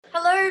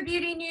Hello,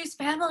 Beauty News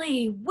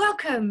family.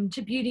 Welcome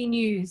to Beauty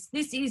News.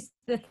 This is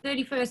the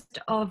 31st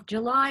of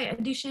July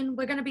edition.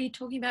 We're going to be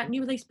talking about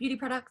new release beauty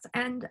products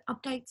and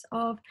updates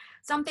of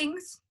some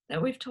things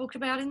that we've talked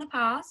about in the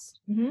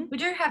past. We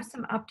do have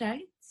some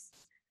updates.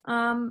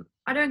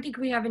 I don't think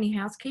we have any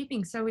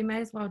housekeeping, so we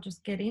may as well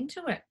just get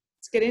into it.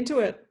 Let's get into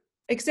it.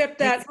 Except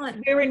that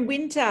we're in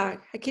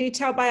winter. Can you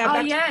tell by our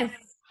back? Yes.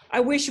 I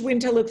wish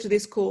winter looked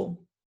this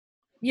cool.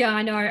 Yeah,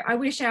 I know. I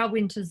wish our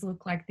winters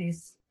look like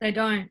this. They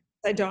don't.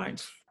 They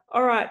don't.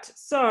 All right.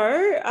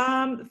 So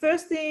the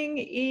first thing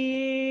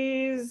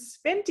is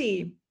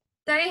Fenty.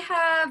 They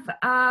have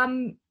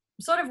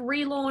sort of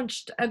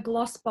relaunched a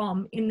gloss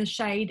bomb in the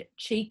shade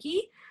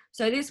Cheeky.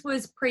 So this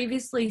was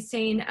previously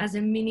seen as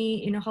a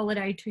mini in a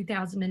holiday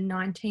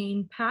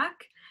 2019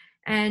 pack,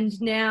 and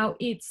now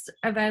it's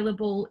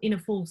available in a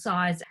full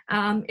size.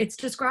 It's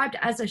described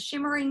as a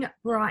shimmering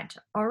bright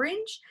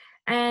orange,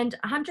 and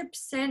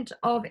 100%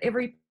 of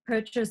every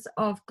purchase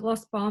of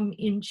gloss bomb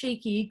in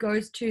Cheeky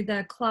goes to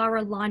the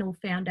Clara Lionel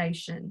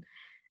Foundation.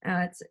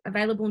 It's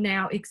available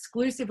now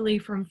exclusively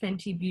from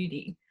Fenty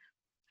Beauty.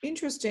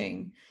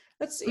 Interesting.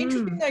 That's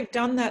interesting they've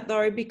done that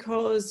though,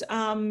 because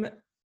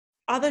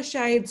other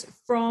shades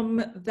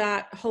from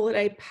that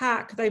holiday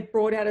pack they've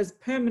brought out as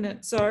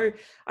permanent. So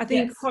I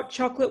think Hot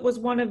Chocolate was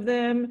one of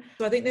them.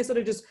 So I think they're sort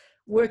of just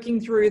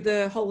working through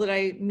the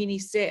holiday mini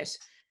set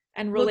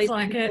and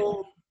releasing it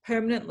all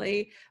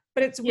permanently.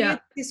 But it's weird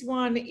this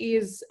one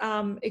is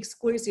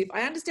exclusive.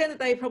 I understand that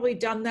they've probably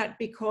done that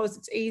because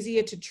it's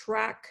easier to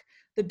track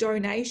the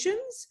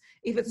donations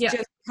if it's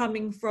just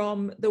coming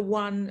from the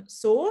one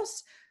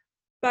source.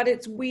 But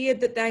it's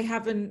weird that they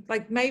haven't,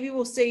 like, maybe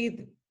we'll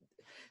see.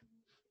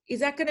 Is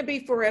that going to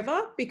be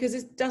forever? Because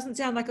it doesn't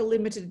sound like a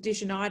limited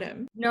edition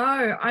item.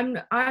 No,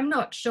 I'm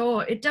not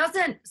sure. It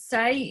doesn't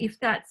say if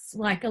that's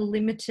like a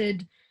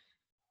limited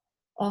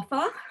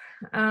offer.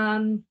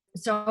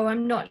 So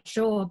I'm not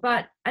sure.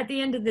 But at the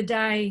end of the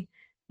day,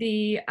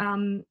 the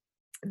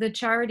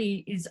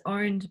charity is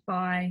owned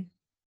by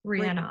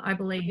Rihanna, I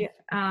believe.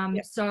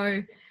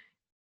 So,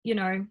 you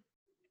know,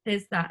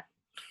 there's that.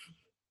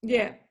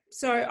 Yeah.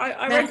 So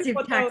I massive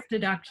tax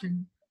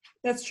deduction.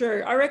 That's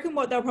true. I reckon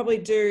what they'll probably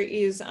do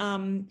is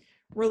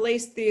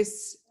release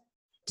this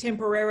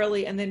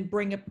temporarily and then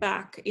bring it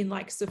back in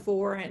like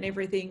Sephora and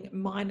everything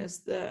minus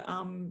the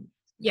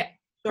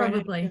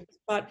probably.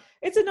 But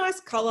it's a nice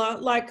color.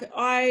 Like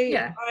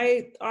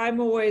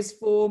I'm always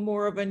for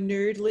more of a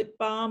nude lip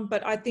balm,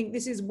 but I think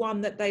this is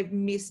one that they've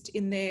missed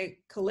in their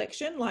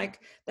collection.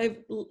 Like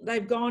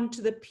they've gone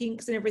to the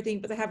pinks and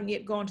everything, but they haven't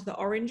yet gone to the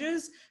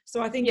oranges.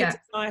 So I think it's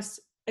a nice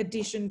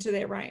addition to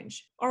their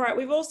range. All right,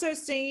 we've also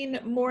seen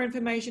more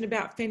information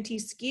about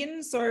Fenty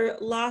Skin. So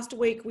last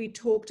week we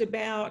talked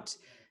about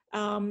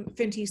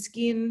Fenty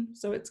Skin,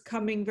 so it's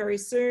coming very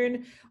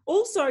soon.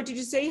 Also, did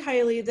you see,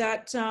 Hayley,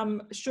 that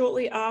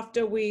shortly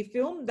after we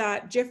filmed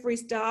that, Jeffree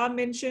Star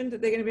mentioned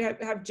that they're going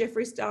to have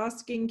Jeffree Star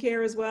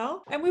skincare as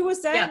well? And we were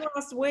saying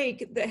last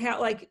week that how,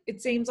 like,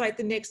 it seems like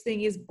the next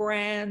thing is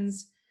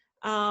brands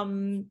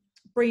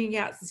bringing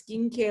out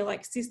skincare,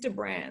 like sister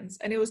brands,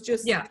 and it was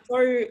just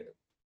so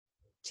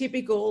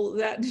typical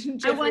that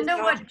I wonder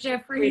what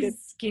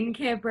Jeffree's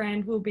skincare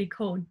brand will be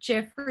called.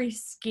 Jeffree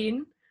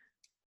Skin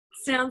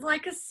sounds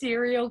like a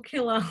serial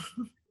killer.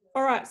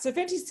 All right, so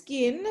Fenty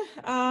Skin,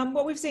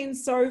 what we've seen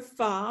so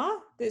far,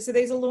 so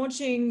these are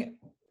launching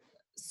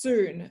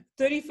soon,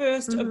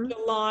 31st of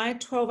July,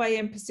 12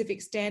 a.m.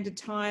 Pacific Standard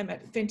Time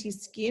at Fenty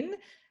Skin.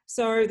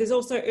 So there's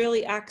also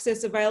early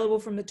access available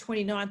from the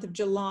 29th of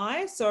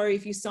July. So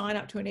if you sign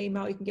up to an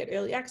email, you can get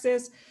early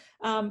access.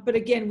 But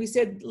again, we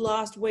said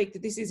last week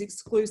that this is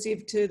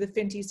exclusive to the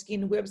Fenty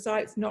Skin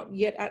website. It's not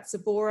yet at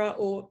Sephora,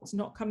 or it's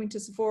not coming to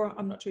Sephora.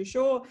 I'm not too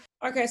sure.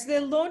 Okay, so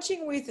they're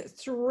launching with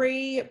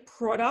 3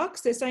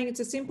 products. They're saying it's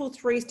a simple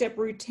 3-step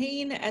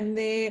routine, and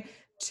they're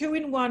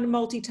 2-in-1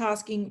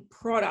 multitasking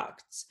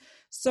products.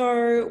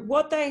 So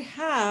what they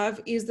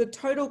have is the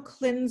Total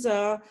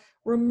Cleanser,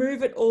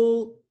 Remove It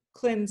All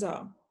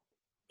Cleanser.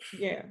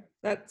 Yeah,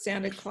 that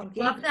sounded clunky.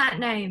 Love that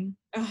name.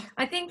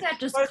 I think that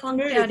just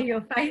clunked out of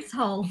your face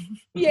hole.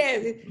 Yeah,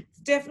 it's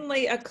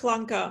definitely a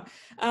clunker.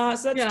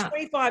 So that's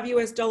 $25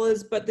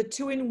 US, but the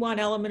 2-in-1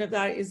 element of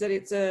that is that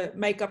it's a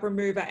makeup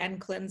remover and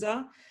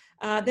cleanser.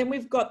 Then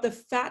we've got the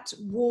Fat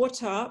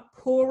Water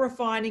Pore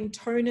Refining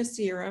Toner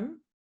Serum,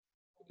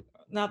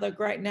 another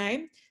great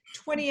name,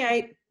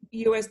 $28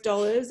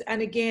 US.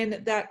 And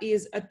again, that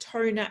is a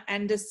toner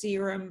and a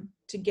serum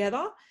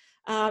together.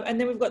 And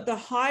then we've got the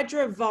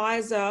Hydra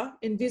Visor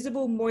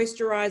Invisible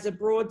Moisturizer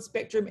Broad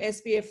Spectrum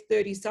SPF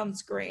 30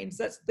 Sunscreen.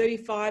 So that's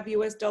 $35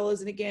 US.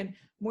 And again,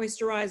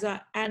 moisturizer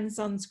and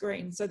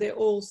sunscreen. So they're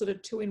all sort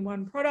of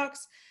 2-in-1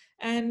 products.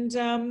 And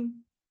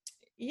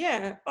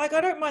like,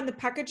 I don't mind the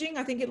packaging.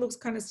 I think it looks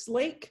kind of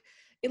sleek.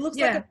 It looks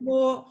like a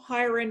more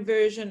higher end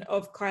version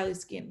of Kylie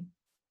Skin.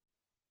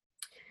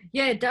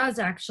 Yeah, it does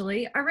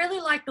actually. I really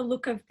like the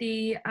look of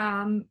the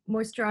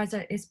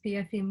moisturizer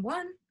SPF in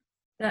 1.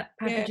 That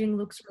packaging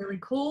looks really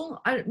cool.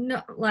 I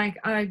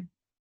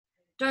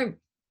don't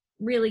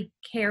really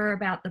care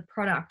about the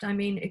product. I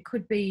mean, it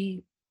could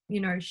be,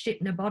 you know,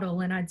 shit in a bottle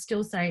and I'd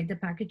still say the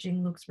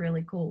packaging looks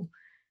really cool.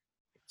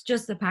 It's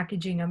just the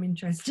packaging I'm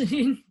interested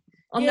in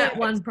on Yeah, that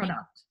one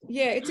product.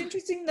 yeah, it's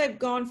interesting they've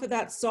gone for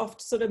that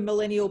soft sort of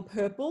millennial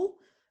purple.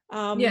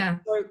 Yeah.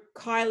 So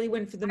Kylie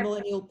went for the I,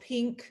 millennial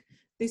pink.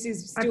 This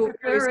is I still very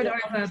prefer it sort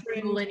of on over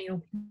trend.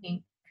 millennial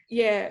pink.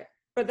 Yeah,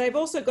 but they've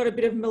also got a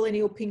bit of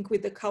millennial pink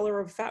with the color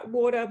of fat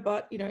water,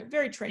 but you know,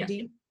 very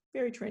trendy,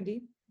 very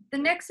trendy. The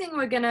next thing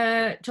we're going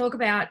to talk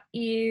about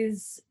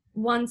is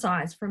One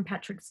Size from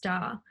Patrick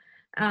Starr.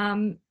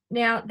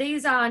 Now,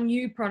 these are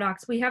new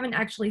products. We haven't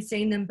actually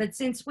seen them, but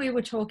since we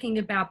were talking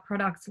about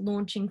products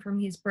launching from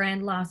his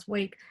brand last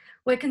week,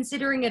 we're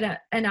considering it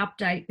an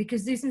update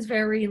because this is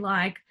very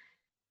like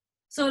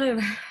sort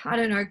of, I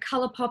don't know,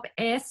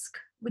 ColourPop-esque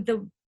with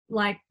the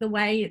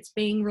way it's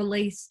being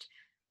released,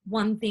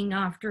 one thing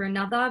after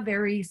another,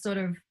 very sort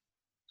of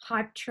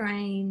hype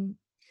train,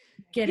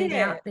 get it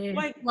out there,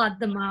 like, flood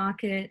the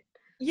market.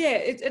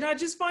 Yeah, and I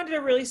just find it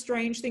a really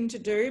strange thing to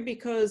do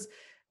because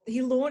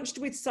he launched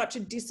with such a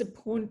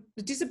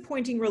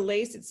disappointing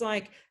release. It's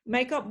like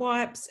makeup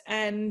wipes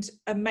and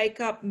a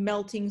makeup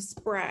melting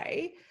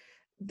spray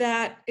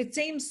that it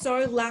seems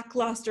so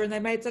lackluster, and they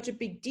made such a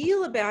big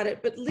deal about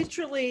it. But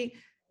literally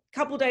a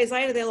couple of days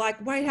later, they're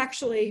like, wait,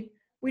 actually,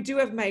 we do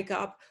have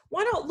makeup.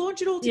 Why not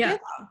launch it all together?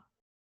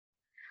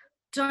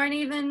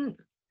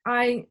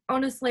 I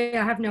honestly,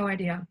 I have no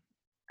idea.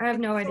 I have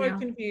no idea. So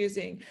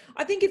confusing.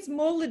 I think it's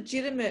more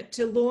legitimate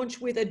to launch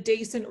with a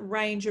decent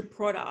range of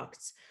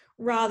products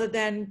rather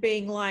than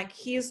being like,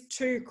 here's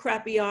 2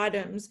 crappy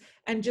items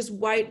and just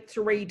wait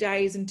 3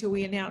 days until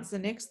we announce the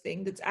next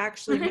thing that's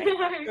actually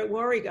makeup. Don't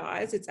worry,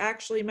 guys, it's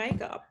actually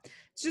makeup.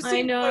 It's just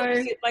I know. so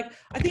weird. Like,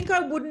 I think I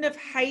wouldn't have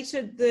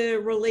hated the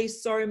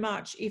release so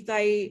much if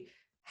they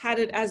had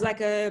it as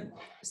like a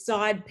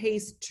side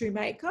piece to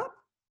makeup.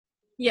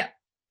 Yeah.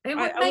 It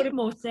would make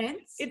more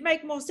sense. It'd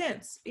make more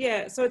sense.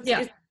 Yeah. So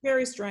it's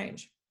very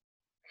strange.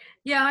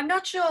 Yeah, I'm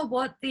not sure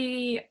what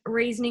the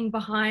reasoning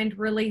behind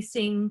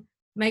releasing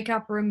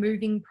makeup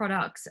removing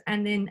products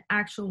and then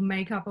actual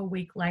makeup a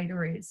week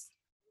later is.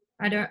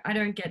 I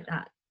don't get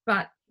that.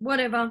 But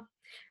whatever.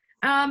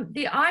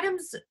 The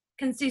items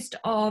consist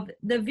of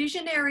the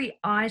Visionary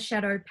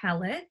eyeshadow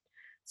palette.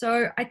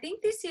 So I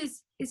think this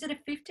is it a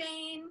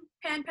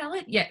 15-pan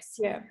palette? Yes.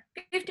 Yeah.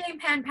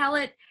 15-pan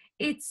palette.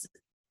 It's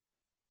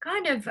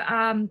kind of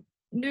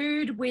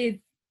nude with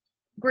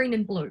green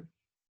and blue.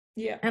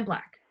 Yeah. And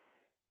black.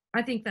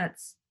 I think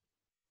that's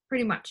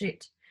pretty much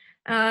it.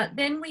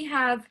 Then we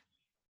have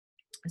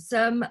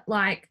some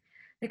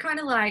they're kind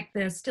of like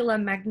the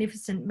Stila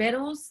Magnificent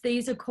Metals.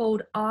 These are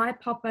called Eye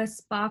Popper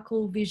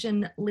Sparkle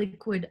Vision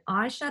Liquid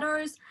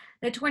Eyeshadows.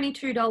 They're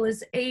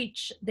 $22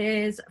 each.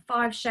 There's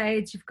 5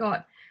 shades. You've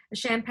got a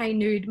champagne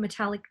nude,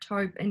 metallic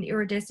taupe, an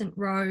iridescent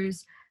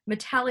rose,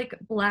 metallic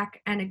black,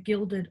 and a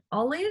gilded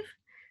olive.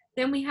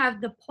 Then we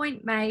have the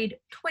Point Made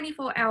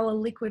 24-hour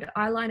liquid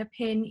eyeliner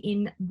pen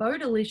in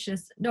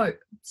Bodacious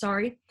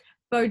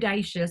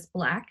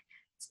black.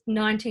 It's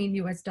 $19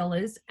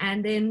 US.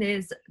 And then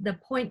there's the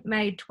Point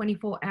Made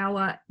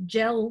 24-hour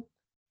gel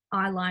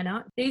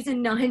eyeliner. These are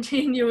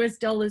 $19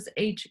 US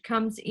each.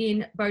 Comes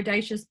in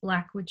Bodacious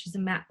black, which is a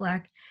matte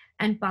black,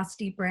 and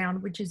Busty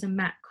brown, which is a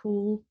matte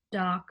cool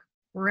dark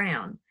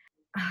brown.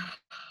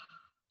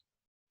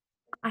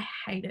 I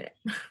hate it.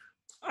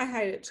 I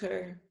hate it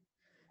too.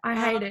 I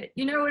hate it.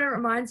 You know what it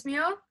reminds me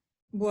of?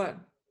 What?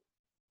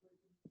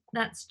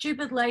 That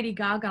stupid Lady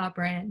Gaga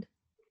brand.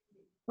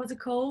 What's it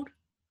called?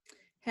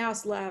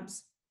 House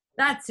Labs.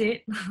 That's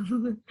it.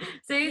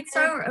 See, it's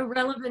so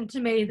irrelevant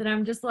to me that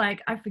I'm just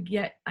like, I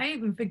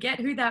even forget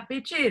who that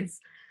bitch is.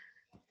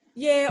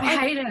 Yeah, I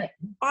hate it.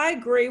 I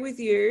agree with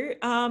you.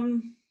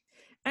 And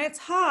it's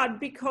hard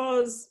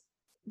because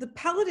the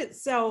palette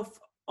itself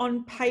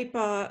on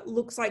paper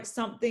looks like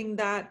something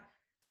that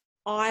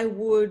I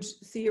would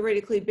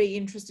theoretically be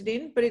interested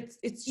in, but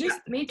it's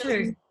just me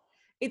too.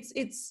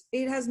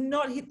 It has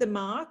not hit the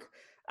mark.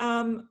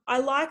 I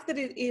like that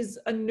it is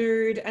a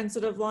nude and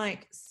sort of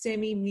like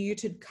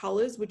semi-muted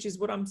colors, which is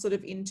what I'm sort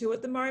of into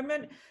at the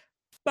moment.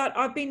 But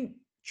I've been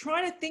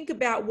trying to think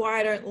about why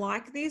I don't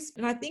like this,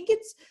 and I think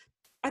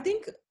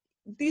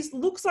this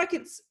looks like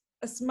it's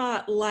a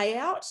smart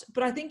layout,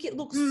 but I think it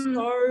looks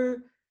so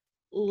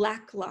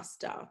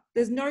lackluster.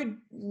 There's no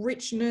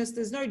richness,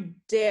 there's no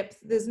depth,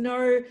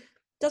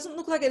 doesn't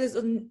look like it is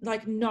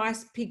like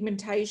nice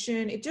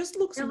pigmentation. It just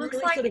looks really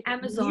like sort of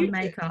Amazon muted.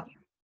 makeup.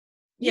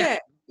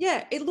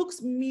 Yeah, it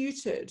looks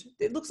muted.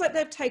 It looks like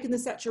they've taken the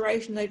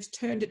saturation, they've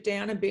turned it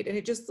down a bit, and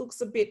it just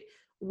looks a bit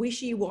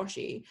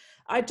wishy-washy.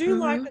 I do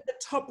like that the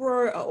top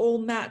row are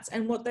all mattes,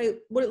 and what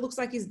it looks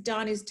like is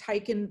done is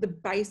taken the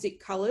basic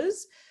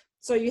colors.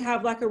 So you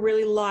have like a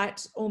really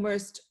light,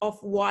 almost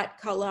off-white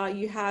color.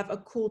 You have a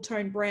cool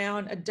tone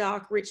brown, a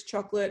dark, rich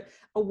chocolate,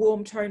 a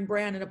warm tone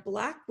brown, and a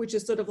black, which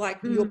is sort of like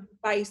your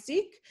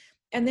basic.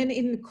 And then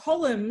in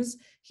columns,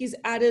 he's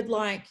added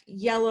like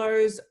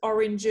yellows,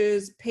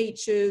 oranges,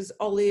 peaches,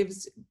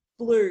 olives,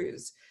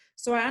 blues.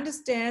 So I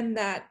understand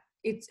that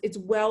it's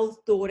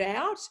well thought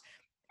out.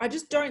 I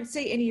just don't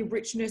see any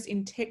richness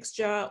in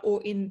texture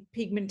or in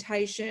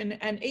pigmentation.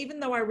 And even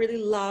though I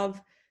really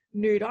love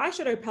nude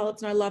eyeshadow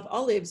palettes and I love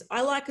olives,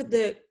 I like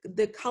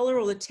the color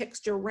or the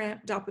texture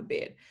ramped up a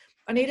bit.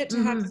 I need it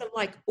to have some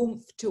like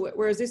oomph to it,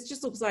 whereas this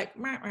just looks like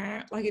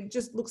it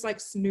just looks like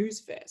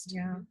snooze fest.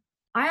 Yeah.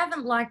 I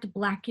haven't liked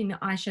black in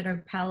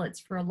eyeshadow palettes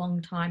for a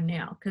long time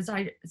now because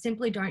I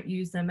simply don't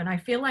use them, and I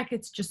feel like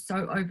it's just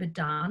so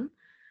overdone.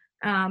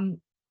 And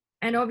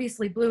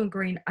obviously blue and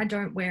green, I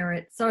don't wear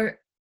it. So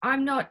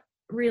I'm not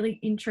really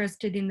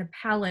interested in the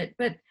palette.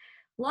 But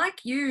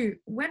like you,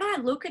 when I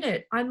look at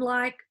it, I'm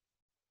like,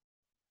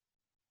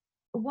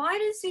 why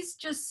does this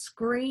just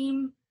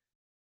scream,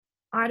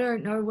 I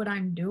don't know what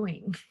I'm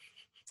doing?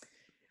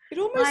 It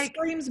almost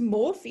screams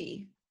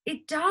Morphe.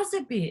 It does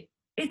a bit.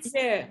 It's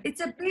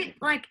a bit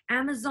like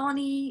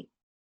Amazon-y,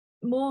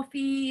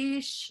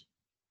 Morphe-ish,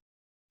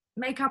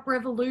 Makeup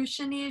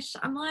Revolution-ish.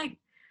 I'm like,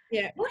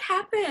 what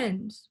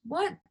happened?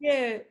 What?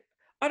 Yeah.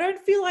 I don't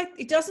feel like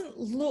it doesn't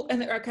look,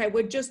 and okay,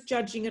 we're just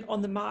judging it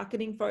on the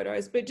marketing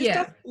photos, but it just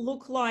doesn't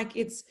look like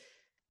it's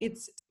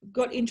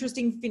got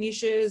interesting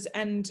finishes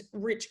and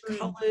rich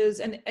colors.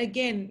 And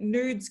again,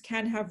 nudes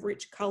can have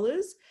rich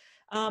colors.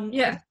 I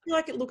just feel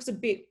like it looks a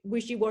bit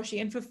wishy-washy.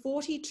 And for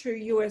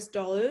 $42 US,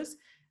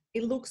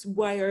 it looks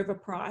way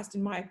overpriced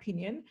in my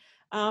opinion.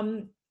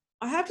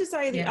 I have to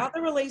say the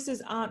other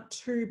releases aren't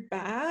too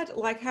bad,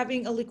 like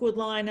having a liquid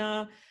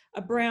liner,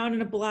 a brown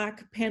and a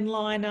black pen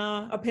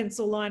liner, a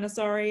pencil liner,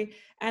 sorry,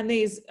 and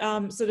these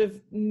sort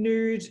of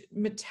nude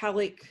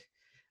metallic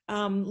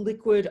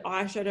liquid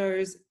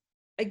eyeshadows.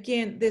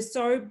 Again, they're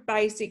so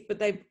basic, but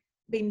they've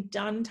been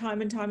done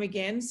time and time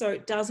again, so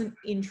it doesn't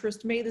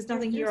interest me. There's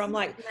nothing here I'm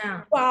like,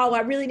 wow, I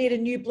really need a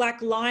new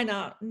black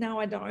liner. No,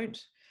 I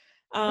don't.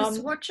 The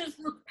swatches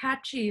look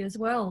patchy as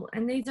well,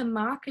 and these are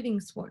marketing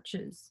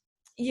swatches.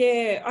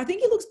 Yeah, I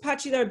think it looks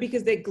patchy though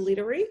because they're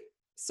glittery.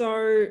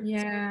 So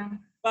yeah,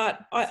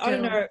 but I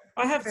don't know.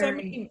 I have so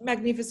many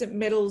magnificent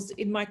metals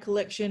in my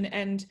collection,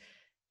 and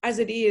as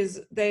it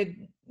is, they're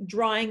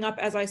drying up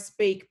as I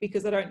speak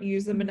because I don't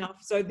use them enough.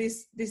 So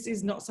this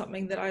is not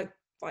something that I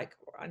like.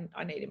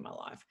 I need in my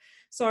life.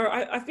 So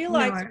I feel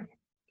like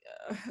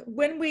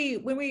when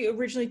we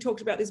originally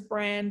talked about this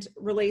brand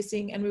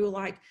releasing, and we were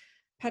like,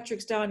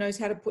 Patrick Starr knows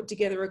how to put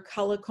together a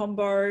color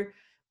combo.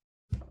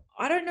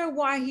 I don't know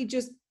why he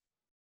just.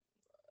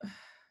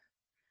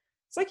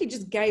 It's like he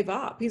just gave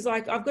up. He's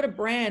like, I've got a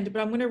brand, but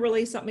I'm going to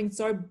release something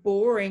so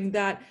boring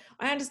that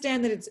I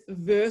understand that it's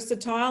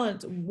versatile and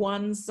it's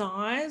one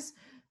size.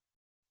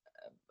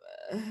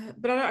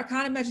 But I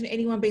can't imagine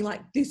anyone being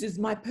like, this is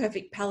my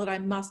perfect palette. I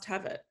must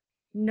have it.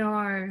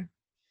 No.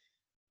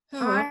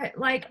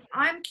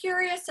 I'm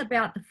curious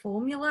about the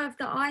formula of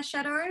the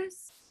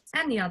eyeshadows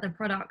and the other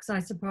products,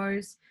 I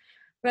suppose.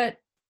 But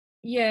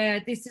yeah,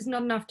 this is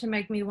not enough to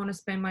make me want to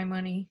spend my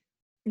money.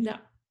 No,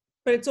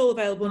 but it's all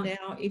available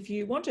now if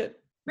you want it.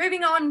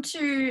 Moving on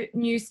to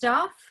new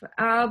stuff,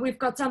 we've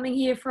got something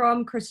here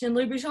from Christian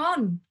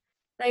Louboutin.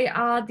 They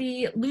are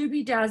the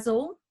Luby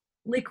Dazzle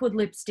liquid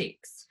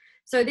lipsticks.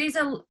 So these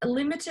are a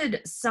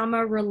limited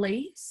summer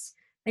release.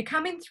 They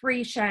come in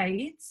 3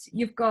 shades.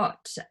 You've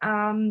got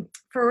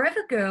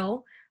Forever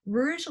Girl,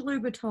 Rouge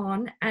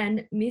Louboutin,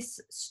 and Miss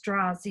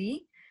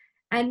Strassi.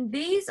 And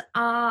these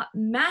are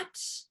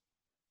matte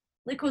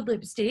liquid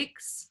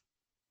lipsticks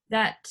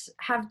that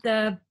have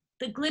the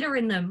glitter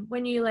in them.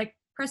 When you like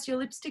press your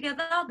lips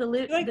together, the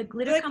glitter comes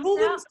out. They call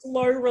them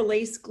slow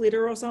release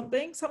glitter or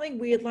something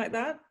weird like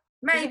that.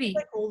 Maybe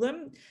they call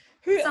them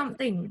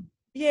something.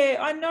 Yeah,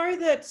 I know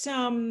that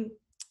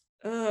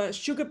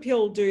Sugar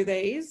Pill do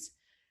these.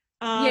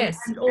 Yes,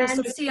 and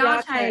also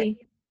Ciate.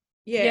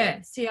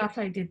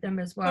 Ciate did them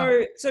as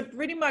well. So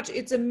pretty much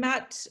it's a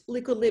matte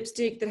liquid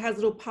lipstick that has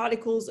little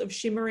particles of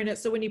shimmer in it.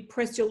 So when you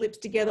press your lips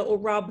together or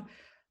rub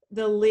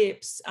the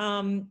lips,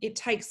 it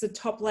takes the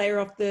top layer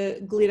off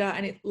the glitter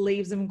and it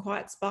leaves them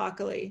quite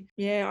sparkly.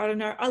 Yeah, I don't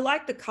know. I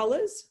like the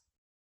colors.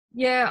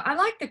 Yeah, I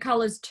like the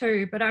colors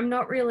too, but I'm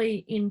not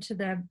really into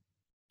the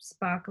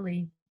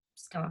sparkly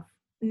stuff.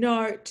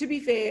 No, to be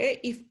fair,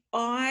 if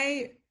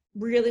I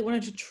really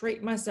wanted to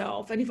treat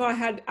myself, and if I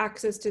had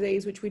access to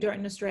these, which we don't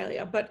in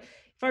Australia, but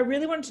if I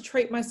really wanted to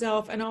treat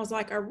myself and I was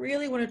like, I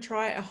really want to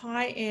try a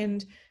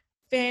high-end,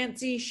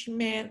 fancy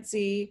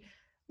schmancy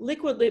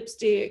liquid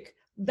lipstick,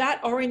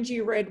 that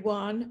orangey red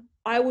one,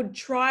 I would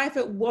try if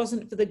it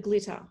wasn't for the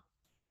glitter.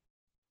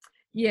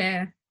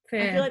 Yeah,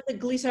 fair. I feel like the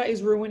glitter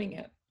is ruining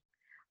it.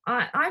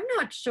 I'm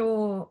not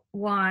sure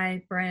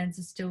why brands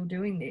are still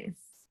doing this.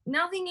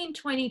 Nothing in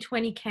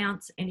 2020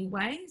 counts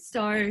anyway.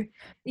 So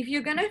if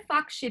you're going to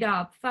fuck shit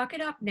up, fuck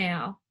it up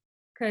now.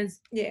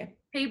 Because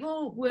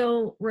people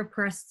will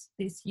repress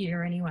this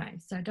year anyway.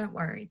 So don't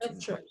worry.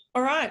 That's true.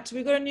 All right. So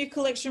we've got a new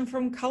collection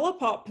from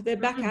Colourpop. They're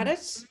back at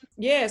it.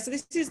 Yeah. So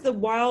this is the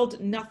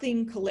Wild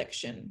Nothing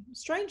collection.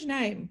 Strange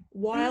name.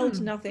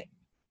 Wild Nothing.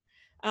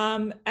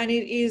 And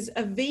it is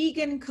a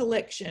vegan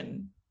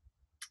collection.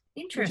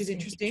 Interesting. Which is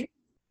interesting.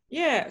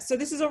 Yeah. So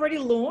this is already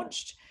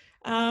launched.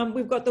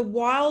 We've got the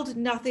Wild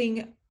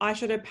Nothing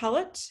eyeshadow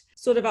palette,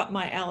 sort of up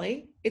my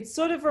alley. It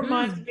sort of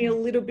reminds me a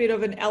little bit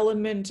of an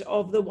element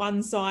of the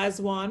One Size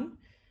one,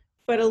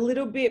 but a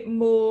little bit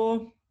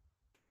more,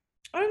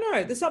 I don't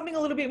know, there's something a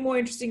little bit more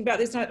interesting about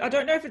this. I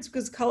don't know if it's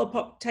because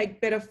Colourpop take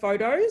better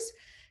photos.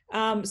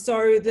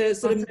 So the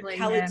sort of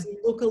metallics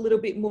look a little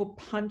bit more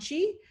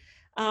punchy.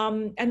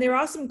 And there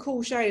are some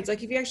cool shades.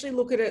 Like if you actually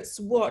look at it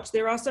swatch,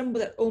 there are some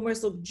that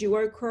almost look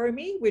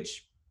duochrome-y,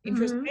 which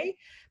interests me.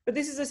 But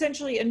this is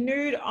essentially a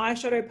nude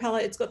eyeshadow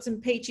palette. It's got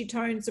some peachy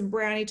tones, some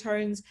brownie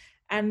tones,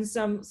 and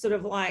some sort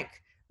of like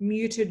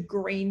muted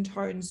green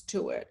tones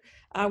to it,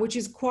 which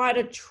is quite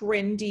a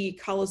trendy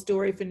color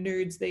story for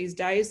nudes these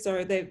days.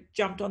 So they've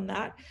jumped on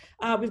that.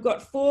 We've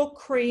got 4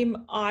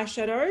 cream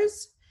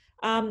eyeshadows.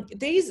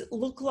 These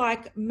look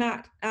like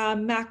MAC,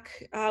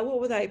 what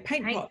were they?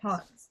 Paint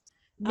pots.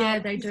 Yeah,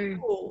 they do.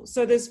 Cool.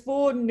 So there's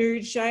 4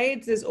 nude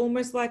shades. There's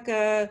almost like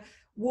a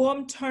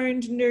warm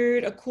toned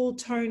nude, a cool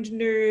toned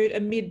nude, a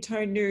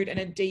mid-tone nude, and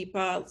a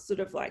deeper sort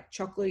of like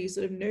chocolatey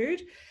sort of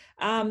nude.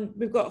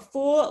 We've got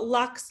 4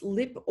 Luxe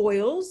lip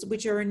oils,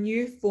 which are a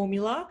new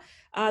formula.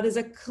 There's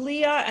a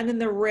clear and then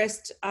the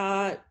rest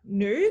are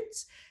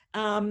nudes.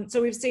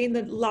 So we've seen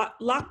the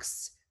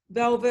Luxe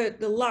Velvet,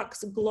 the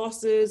Luxe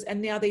glosses,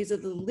 and now these are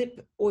the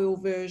lip oil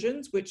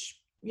versions,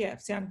 which, yeah,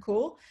 sound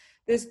cool.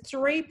 There's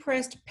 3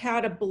 pressed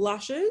powder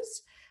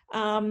blushes,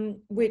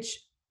 which,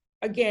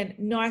 again,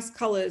 nice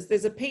colors.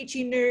 There's a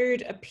peachy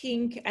nude, a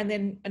pink, and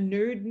then a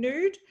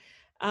nude.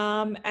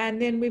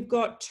 And then we've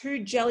got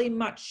 2 Jelly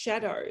Much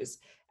shadows.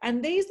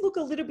 And these look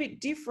a little bit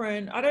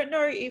different. I don't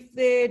know if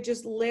they're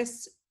just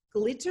less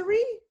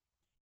glittery.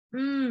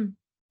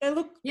 They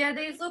look... Yeah,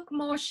 these look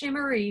more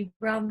shimmery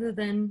rather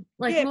than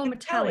like more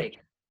metallic.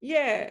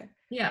 Yeah.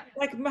 Yeah.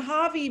 Like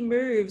Mojave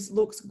Moves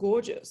looks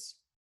gorgeous.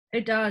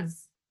 It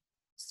does.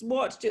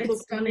 Swatched, it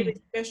looks really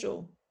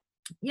special.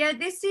 Yeah,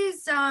 this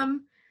is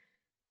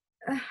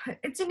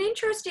it's an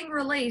interesting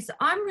release.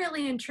 I'm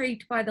really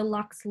intrigued by the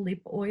Luxe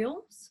lip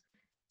oils.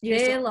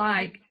 Yes, they're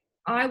like,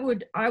 I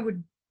would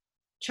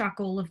chuck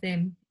all of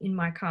them in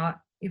my cart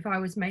if I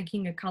was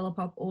making a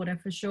Colourpop order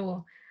for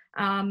sure.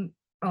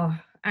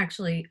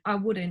 Actually, I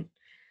wouldn't,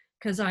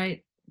 because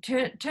I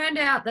turned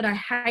out that I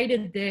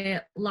hated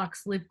their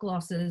Luxe lip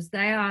glosses.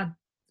 They're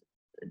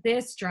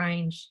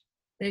strange.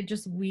 They're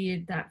just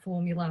weird, that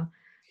formula.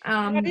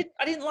 I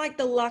didn't like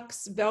the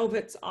Luxe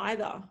Velvets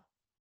either.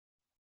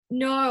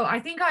 No,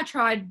 I think I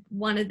tried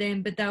one of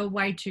them, but they were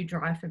way too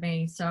dry for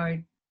me. So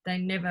they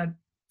never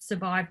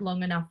survived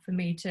long enough for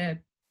me to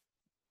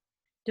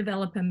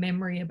develop a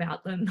memory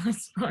about them, I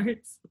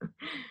suppose.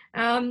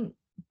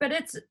 But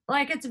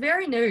it's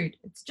very nude.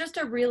 It's just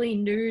a really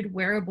nude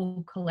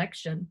wearable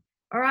collection.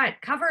 All right,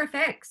 Cover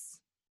FX.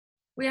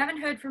 We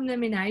haven't heard from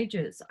them in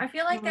ages. I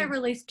feel like they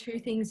release 2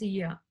 things a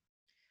year.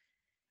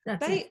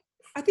 That's it.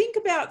 I think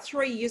about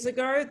 3 years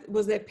ago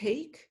was their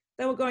peak.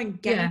 They were going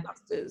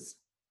gangbusters.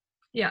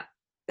 Yeah.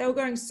 They were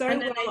going so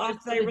well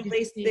after they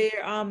released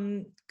their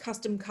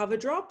custom cover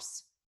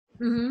drops.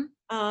 And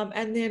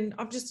then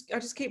I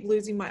just keep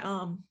losing my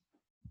arm.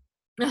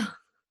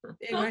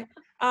 Anyway,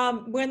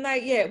 when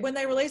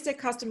they released their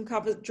custom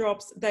cover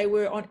drops, they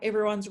were on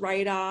everyone's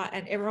radar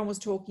and everyone was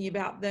talking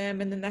about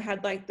them. And then they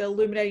had like the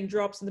illuminating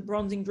drops and the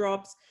bronzing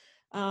drops.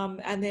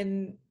 And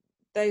then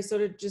they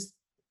sort of just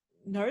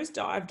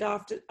nosedived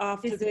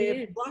after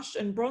their blush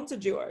and bronzer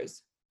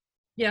duos.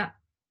 Yeah,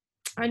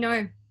 I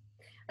know.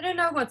 I don't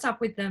know what's up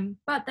with them,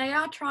 but they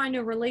are trying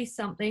to release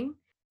something.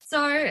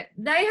 So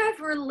they have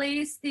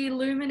released the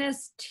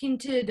Luminous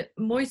Tinted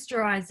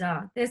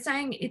Moisturizer. They're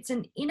saying it's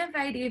an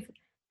innovative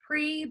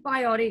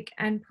prebiotic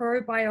and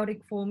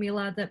probiotic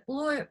formula that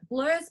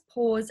blurs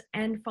pores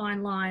and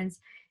fine lines,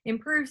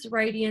 improves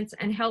radiance,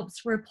 and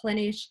helps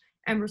replenish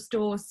and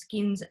restore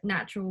skin's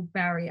natural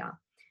barrier.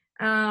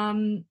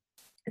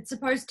 It's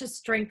supposed to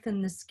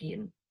strengthen the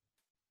skin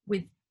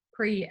with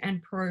pre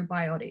and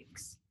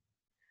probiotics.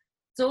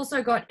 It's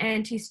also got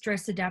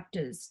anti-stress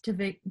adapters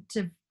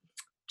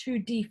to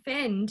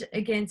defend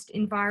against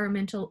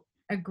environmental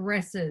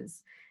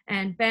aggressors,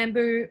 and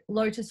bamboo,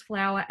 lotus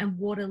flower, and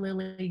water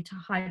lily to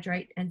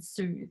hydrate and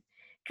soothe.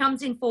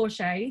 Comes in 4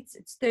 shades.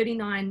 It's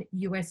 $39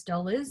 US.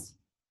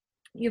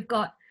 You've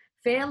got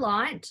Fair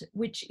Light,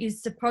 which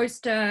is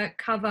supposed to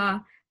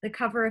cover the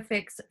Cover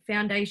FX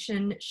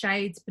foundation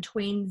shades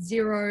between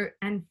 0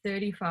 and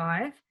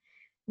 35.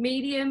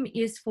 Medium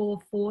is for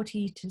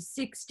 40 to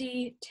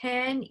 60,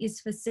 tan is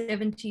for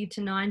 70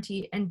 to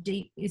 90, and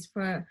deep is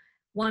for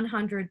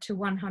 100 to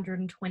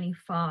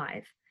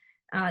 125.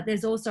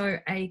 There's also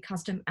a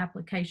custom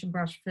application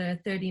brush for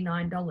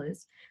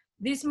 $39.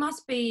 This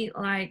must be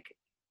like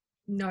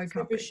no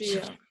super coverage.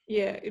 sheer.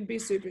 Yeah, it'd be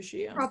super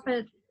sheer.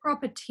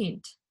 Proper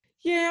tint.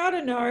 Yeah, I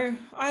don't know.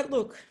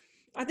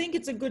 I think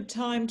it's a good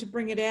time to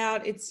bring it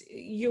out. It's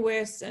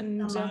US and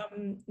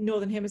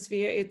Northern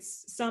Hemisphere.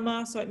 It's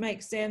summer, so it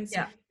makes sense.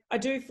 Yeah. I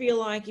do feel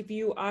like if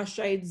you are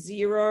shade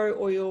 0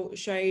 or you're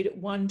shade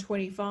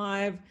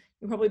 125,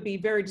 you'll probably be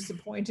very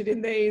disappointed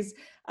in these.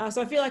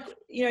 So I feel like,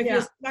 if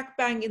you're smack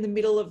bang in the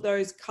middle of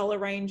those color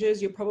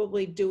ranges, you're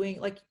probably doing,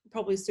 like,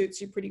 probably suits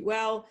you pretty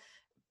well.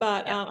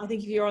 But I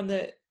think if you're on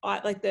the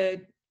like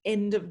the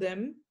end of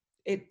them,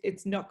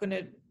 it's not going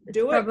to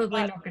do it.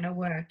 Probably not going to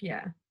work.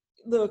 Yeah.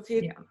 Look,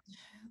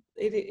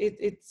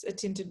 it's a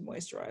tinted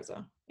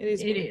moisturizer. It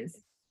is. It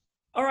is.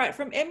 All right,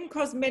 from M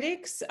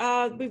Cosmetics,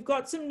 we've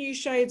got some new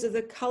shades of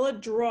the Color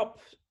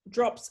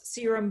Drops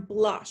Serum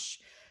Blush.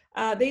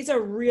 These are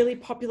really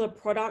popular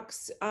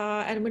products,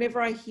 and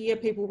whenever I hear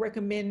people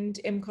recommend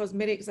M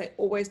Cosmetics, they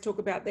always talk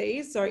about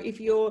these. So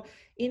if you're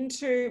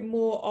into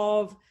more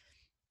of,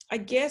 I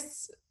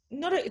guess,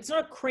 it's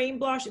not a cream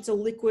blush, it's a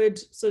liquid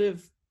sort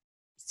of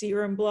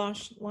serum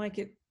blush, like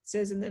it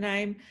says in the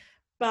name.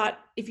 But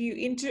if you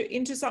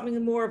into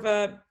something more of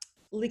a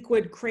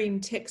liquid cream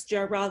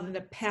texture rather than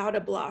a powder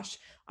blush,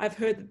 I've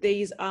heard that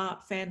these are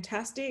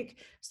fantastic.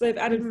 So they've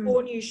added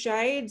 4 new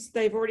shades.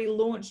 They've already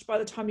launched by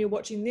the time you're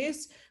watching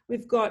this.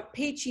 We've got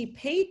Peachy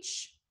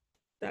Peach,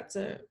 that's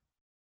a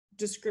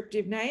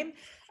descriptive name,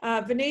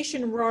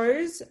 Venetian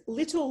Rose,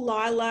 Little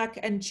Lilac,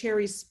 and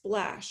Cherry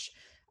Splash.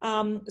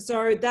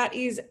 So that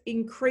is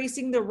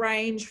increasing the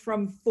range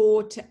from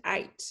 4 to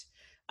 8,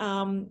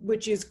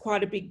 which is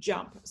quite a big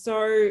jump.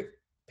 So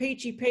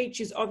Peachy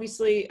Peach is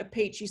obviously a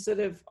peachy sort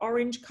of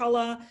orange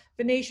color.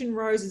 Venetian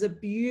Rose is a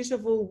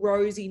beautiful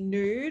rosy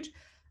nude.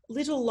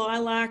 Little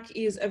Lilac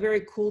is a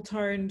very cool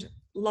toned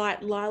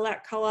light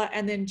lilac color.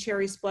 And then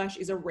Cherry Splash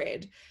is a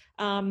red.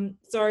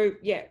 So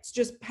yeah, it's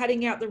just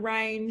padding out the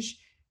range.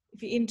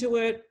 If you're into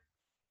it,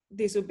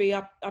 this will be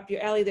up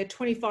your alley. They're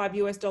 $25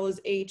 US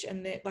each.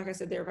 And like I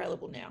said, they're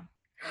available now.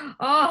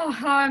 Oh,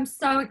 I'm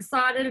so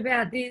excited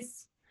about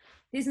this.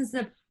 This is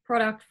the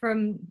product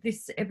from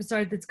this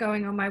episode that's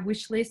going on my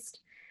wish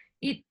list.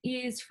 It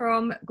is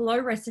from Glow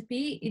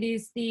Recipe. It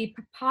is the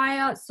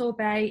Papaya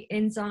Sorbet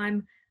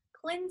Enzyme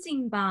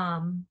Cleansing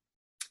Balm.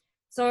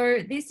 So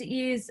this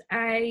is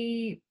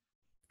a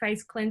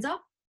face cleanser.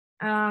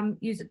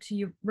 Use it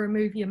to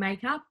remove your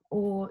makeup,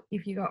 or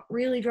if you got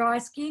really dry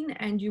skin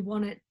and you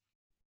want it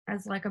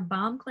as like a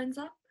balm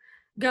cleanser,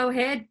 go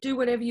ahead, do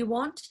whatever you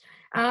want.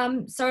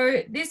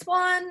 So this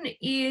one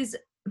is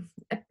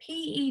a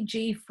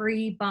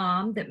PEG-free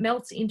balm that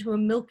melts into a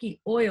milky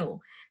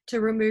oil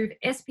to remove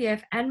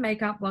SPF and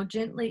makeup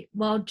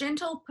while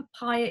gentle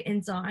papaya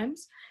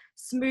enzymes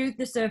smooth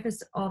the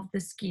surface of the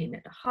skin.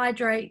 It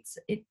hydrates,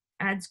 it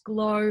adds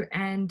glow,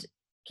 and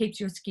keeps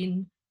your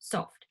skin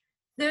soft.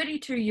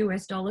 $32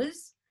 US,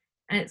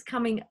 and it's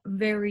coming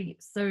very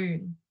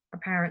soon,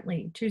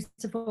 apparently, to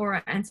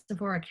Sephora and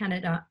Sephora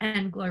Canada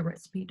and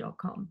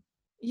glowrecipe.com.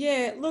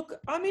 Yeah, look,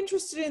 I'm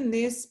interested in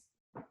this,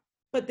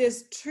 but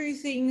there's 2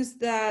 things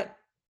that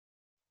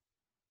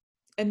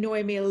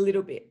annoy me a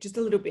little bit, just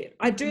a little bit.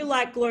 I do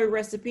like Glow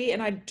Recipe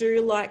and I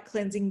do like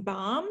cleansing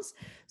balms.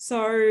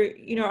 So,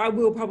 you know, I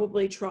will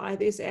probably try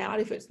this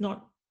out if it's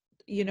not,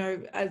 you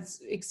know,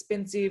 as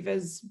expensive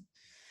as,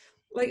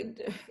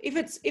 like, if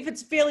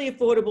it's fairly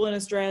affordable in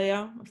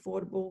Australia,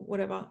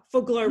 whatever,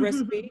 for Glow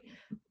Recipe,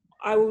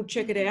 I will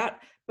check it out.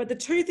 But the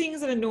 2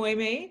 things that annoy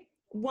me,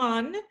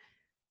 1,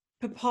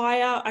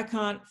 papaya, I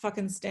can't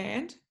fucking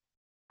stand.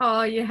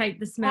 Oh, you hate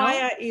the smell?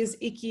 Papaya is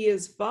icky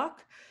as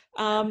fuck.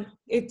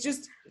 It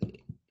just,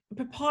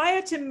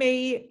 papaya to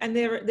me, and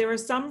there are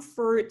some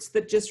fruits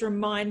that just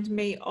remind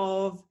me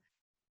of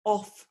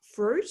off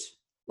fruit,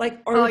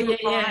 like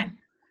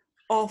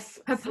off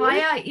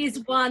papaya fruit. is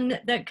one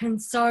that can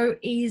so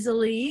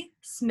easily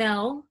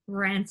smell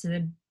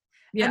rancid.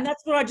 Yeah. And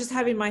that's what I just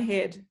have in my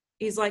head,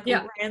 is like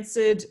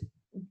rancid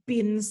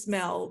bin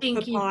smell.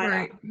 Stinky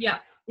papaya. fruit. Yeah.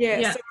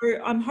 Yeah,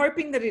 so I'm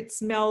hoping that it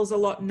smells a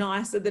lot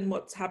nicer than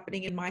what's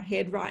happening in my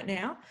head right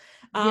now.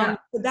 But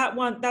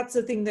that's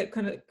the thing that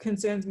kind of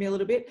concerns me a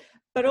little bit.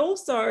 But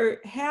also,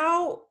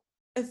 how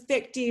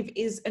effective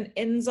is an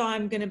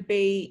enzyme going to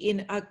be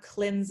in a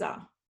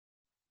cleanser?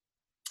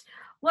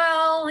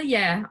 Well,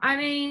 yeah, I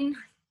mean,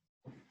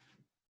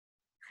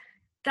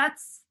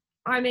 that's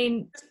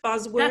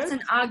buzzword. That's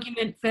an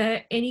argument for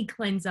any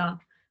cleanser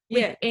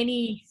with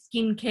any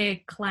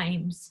skincare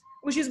claims.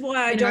 Which is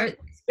why I don't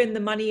spend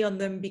the money on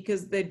them,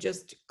 because they're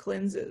just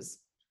cleansers.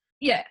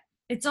 Yeah,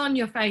 it's on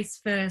your face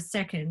for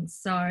seconds.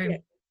 So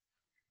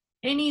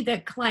any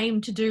that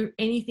claim to do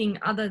anything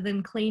other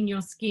than clean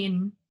your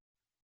skin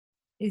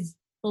is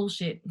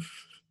bullshit.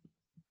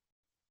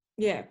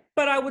 Yeah,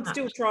 but I would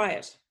still try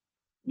it.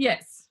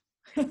 Yes.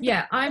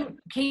 Yeah, I'm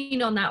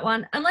keen on that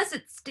one. Unless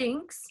it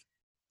stinks.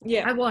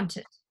 Yeah. I want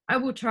it. I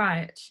will try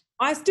it.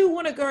 I still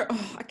want to go.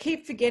 Oh, I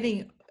keep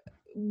forgetting.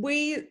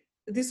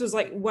 This was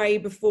like way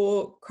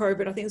before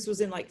COVID. I think this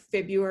was in like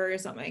February or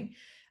something.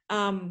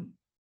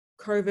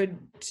 COVID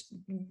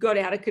got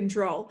out of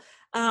control.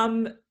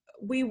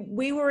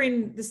 We were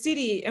in the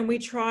city and we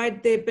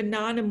tried their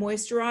banana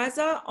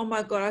moisturizer. Oh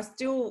my God, I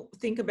still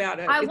think about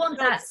it. I want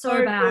that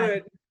so bad.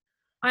 Good.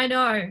 I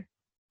know.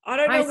 I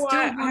don't know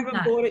why I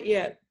haven't bought it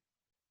yet.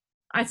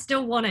 I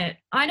still want it.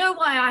 I know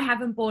why I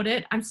haven't bought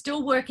it. I'm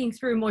still working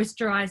through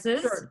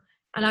moisturizers,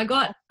 and I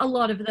got a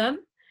lot of them,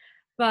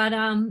 but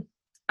I'm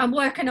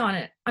working on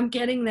it. I'm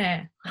getting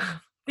there.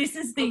 This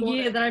is the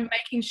year that I'm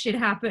making shit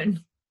happen.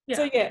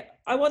 So yeah,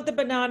 I want the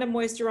banana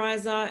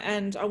moisturizer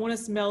and I want to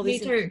smell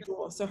this Me too. in the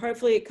store. So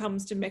hopefully it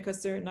comes to Mecca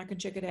soon and I can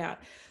check it out.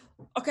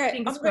 Okay,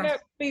 Fingers I'm going to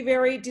crossed. be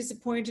very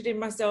disappointed in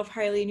myself,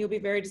 Hayley, and you'll be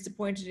very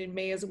disappointed in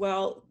me as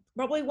well.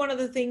 Probably one of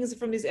the things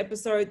from this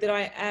episode that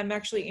I am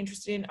actually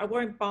interested in, I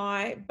won't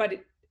buy,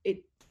 but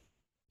it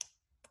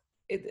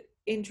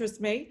interests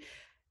me,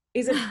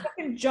 is a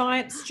fucking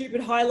giant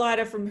stupid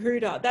highlighter from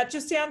Huda. That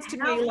just sounds to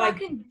me like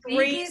fucking big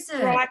 3 is it?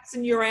 strikes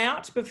and you're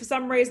out. But for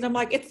some reason, I'm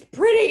like, it's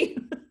pretty.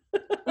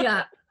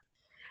 Yeah.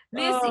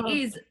 This Oh,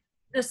 is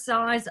the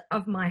size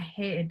of my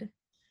head.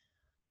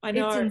 I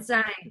know. It's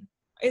insane.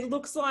 It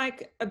looks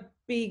like a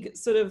big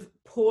sort of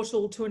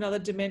portal to another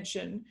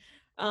dimension.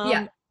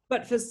 Yeah.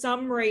 But for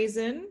some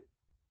reason,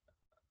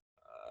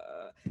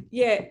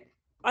 yeah,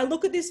 I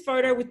look at this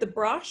photo with the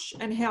brush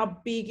and how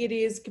big it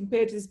is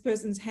compared to this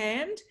person's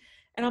hand.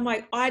 And I'm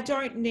like, I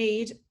don't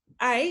need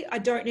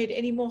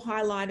any more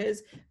highlighters.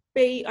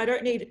 B, I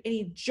don't need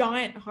any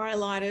giant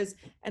highlighters.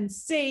 And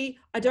C,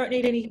 I don't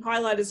need any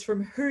highlighters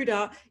from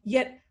Huda,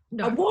 yet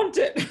I want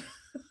it.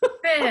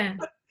 Fair.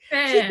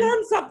 She's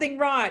done something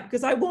right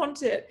because I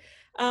want it.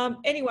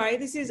 Anyway,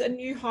 this is a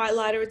new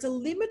highlighter. It's a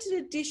limited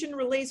edition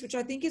release, which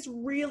I think is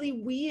really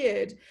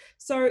weird.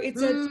 So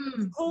it's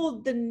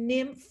called the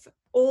Nymph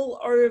All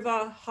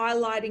Over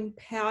Highlighting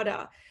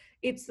Powder.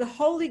 It's the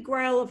holy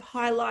grail of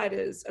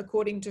highlighters,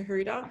 according to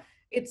Huda.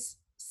 It's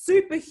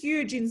super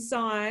huge in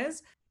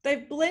size.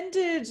 They've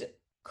blended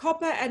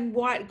copper and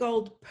white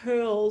gold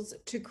pearls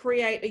to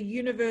create a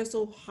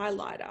universal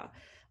highlighter.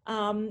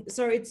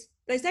 So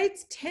they say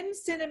it's 10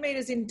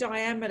 centimeters in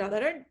diameter. They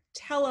don't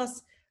tell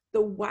us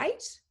the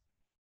weight.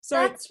 So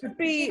that's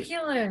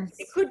ridiculous.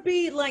 It could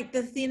be like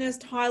the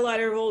thinnest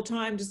highlighter of all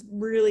time, just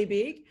really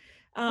big.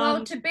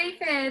 Well, to be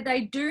fair,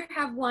 they do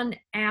have one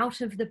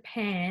out of the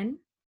pan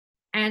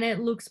and it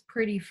looks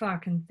pretty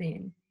fucking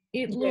thin.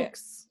 It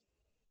looks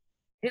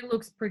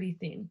pretty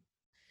thin.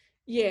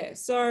 Yeah,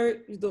 so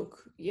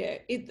look,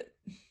 it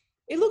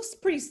looks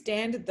pretty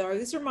standard though.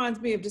 This reminds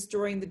me of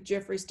destroying the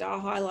Jeffree Star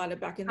highlighter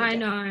back in the day. I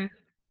know.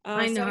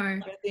 I know.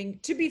 Kind of thing.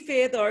 To be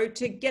fair though,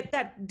 to get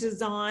that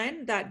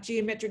design, that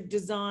geometric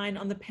design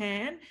on the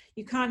pan,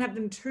 you can't have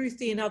them too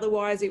thin,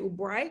 otherwise it will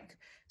break.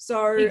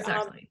 So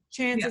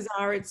chances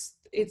are it's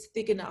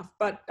thick enough,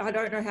 but I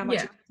don't know how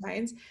much it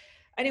contains.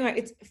 Anyway,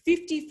 it's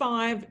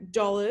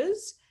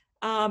 $55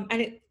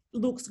 and it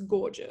looks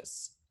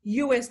gorgeous.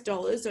 US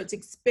dollars, so it's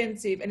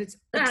expensive and it's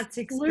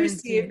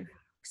exclusive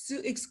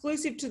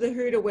to the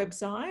Huda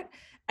website.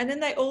 And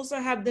then they also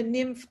have the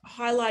Nymph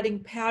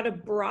highlighting powder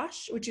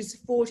brush, which is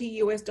 $40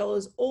 US,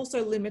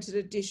 also limited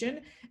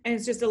edition. And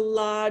it's just a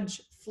large,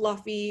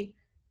 fluffy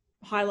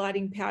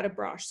highlighting powder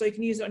brush. So you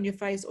can use it on your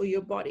face or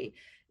your body.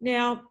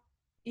 Now,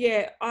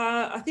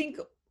 I think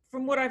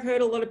from what I've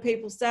heard a lot of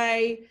people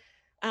say,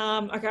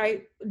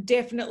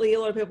 definitely a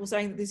lot of people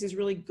saying that this is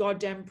really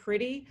goddamn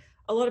pretty.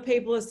 A lot of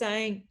people are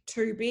saying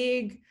too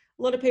big.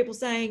 A lot of people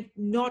saying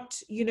not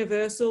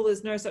universal.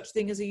 There's no such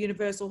thing as a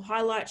universal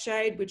highlight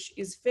shade, which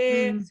is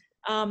fair.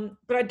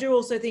 But I do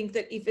also think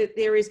that if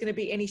there is going to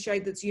be any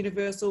shade that's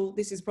universal,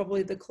 this is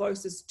probably the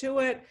closest to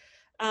it.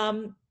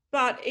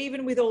 But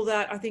even with all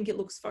that, I think it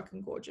looks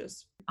fucking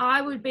gorgeous.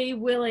 I would be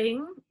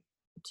willing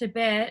to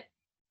bet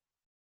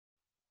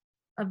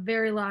a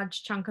very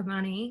large chunk of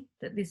money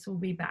that this will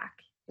be back.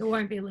 It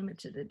won't be a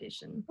limited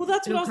edition. Well,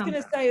 that's what I was going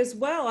to say as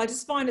well. I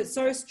just find it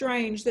so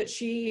strange that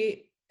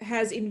she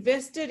has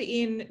invested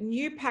in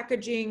new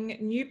packaging,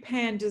 new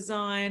pan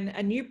design,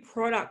 and new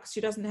products.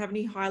 She doesn't have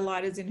any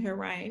highlighters in her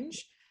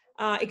range,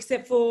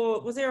 except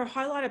for, was there a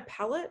highlighter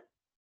palette?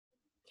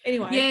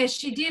 Anyway. Yeah,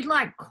 she did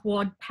like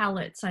quad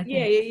palettes, I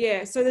think.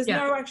 Yeah. So there's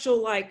no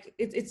actual like,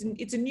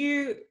 it's a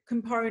new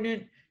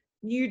component,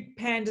 new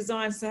pan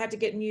design. So they had to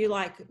get new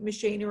like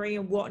machinery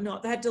and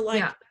whatnot. They had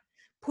to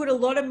put a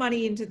lot of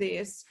money into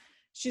this.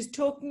 She's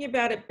talking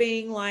about it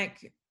being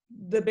like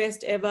the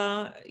best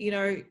ever,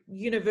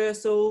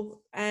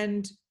 universal,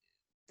 and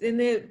then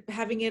they're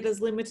having it as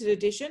limited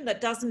edition.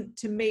 That doesn't,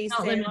 to me,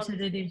 not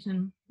limited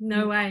edition.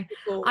 No way.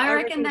 I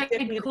reckon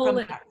they'd call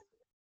it.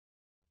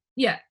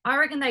 Yeah, I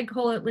reckon they'd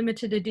call it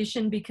limited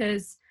edition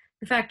because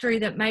the factory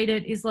that made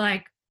it is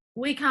like,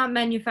 we can't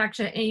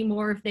manufacture any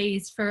more of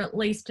these for at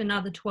least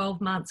another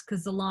 12 months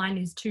because the line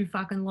is too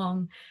fucking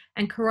long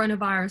and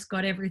coronavirus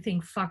got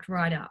everything fucked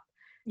right up.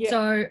 Yeah.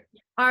 So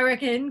I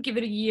reckon give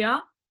it a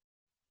year.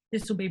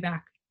 This will be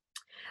back.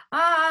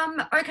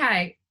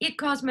 Okay, IT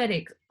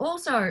Cosmetics.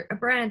 Also a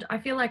brand I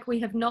feel like we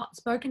have not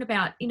spoken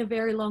about in a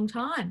very long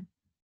time.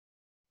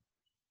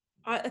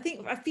 I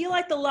feel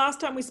like the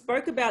last time we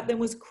spoke about them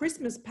was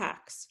Christmas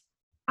packs.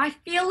 I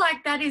feel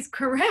like that is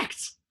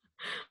correct.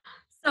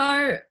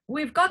 So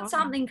we've got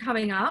something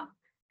coming up.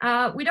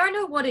 We don't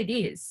know what it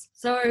is.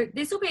 So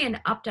this will be an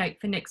update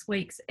for next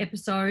week's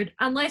episode,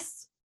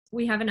 unless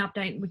we have an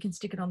update and we can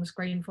stick it on the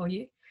screen for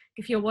you.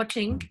 If you're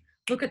watching,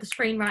 look at the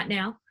screen right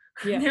now.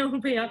 Yeah. There will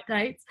be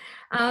updates.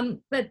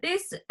 But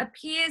this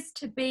appears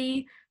to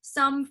be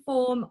some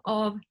form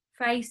of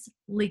face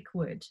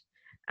liquid.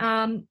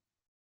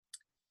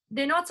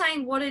 They're not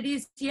saying what it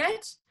is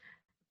yet,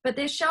 but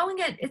they're showing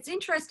it. It's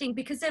interesting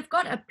because they've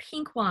got a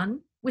pink one,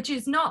 which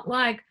is not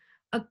like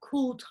a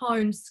cool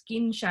tone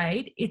skin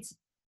shade. It's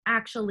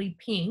actually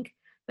pink,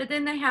 but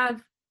then they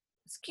have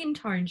skin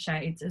tone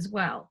shades as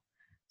well.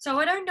 So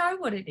I don't know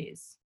what it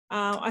is.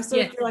 I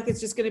sort of feel like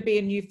it's just going to be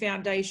a new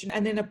foundation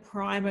and then a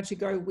primer to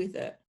go with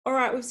it. All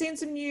right, we've seen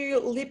some new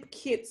lip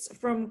kits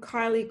from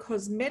Kylie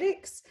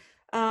Cosmetics.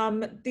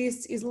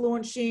 This is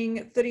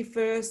launching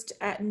 31st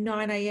at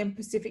 9 a.m.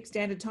 Pacific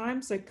Standard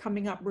Time, so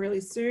coming up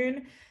really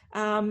soon.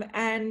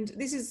 And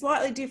this is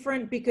slightly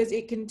different because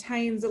it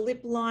contains a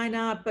lip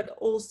liner, but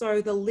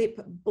also the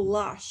lip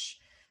blush.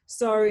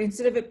 So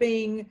instead of it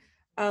being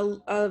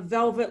a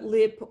velvet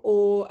lip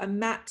or a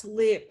matte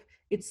lip,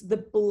 it's the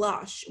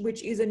blush,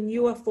 which is a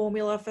newer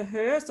formula for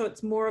her. So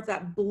it's more of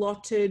that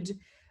blotted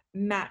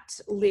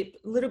matte lip,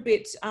 a little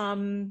bit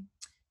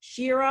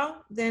sheerer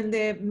than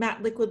their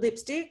matte liquid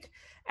lipstick.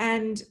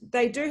 And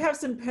they do have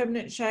some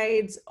permanent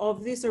shades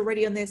of this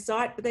already on their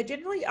site, but they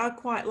generally are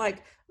quite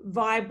like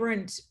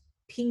vibrant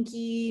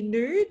pinky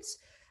nudes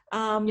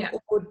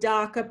or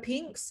darker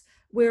pinks,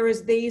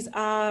 whereas these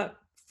are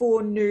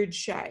 4 nude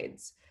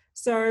shades.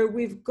 So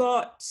we've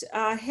got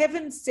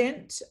Heaven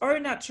Sent, Au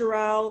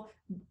Naturel,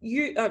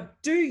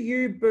 Do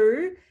You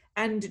Boo,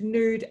 and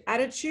Nude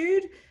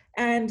Attitude.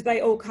 And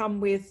they all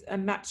come with a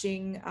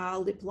matching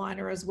lip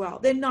liner as well.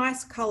 They're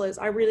nice colors.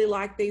 I really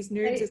like these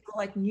nudes. It's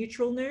like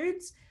neutral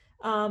nudes.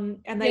 And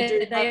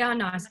they are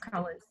nice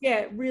colors.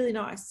 Yeah, really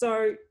nice.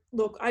 So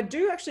look, I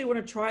do actually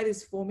want to try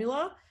this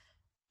formula.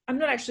 I'm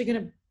not actually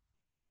going to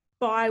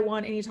buy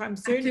one anytime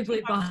soon. If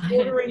I'm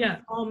ordering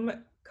from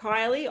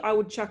Kylie, I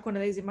would chuck one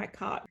of these in my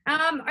cart.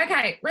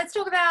 Okay, let's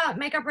talk about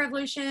Makeup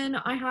Revolution,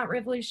 I Heart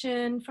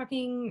Revolution.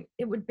 Fucking,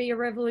 it would be a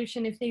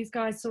revolution if these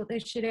guys sort their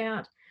shit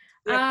out.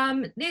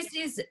 Yep. This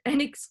is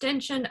an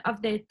extension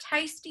of their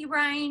Tasty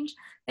range.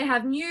 They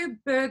have new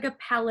burger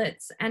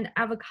palettes and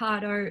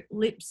avocado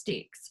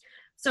lipsticks.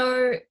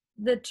 So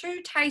the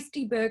 2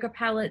 Tasty burger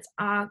palettes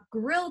are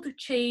grilled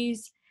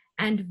cheese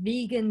and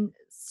vegan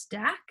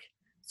stack.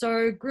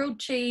 So grilled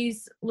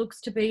cheese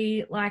looks to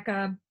be like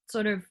a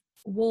sort of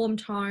warm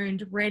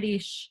toned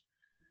reddish.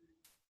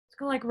 It's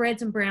got like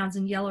reds and browns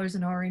and yellows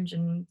and orange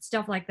and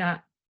stuff like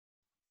that.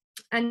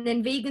 And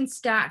then vegan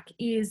stack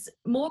is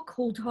more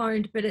cool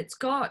toned, but it's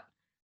got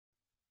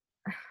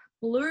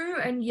blue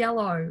and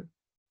yellow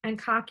and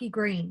khaki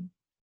green.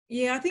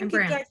 Yeah, I think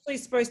it's actually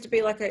supposed to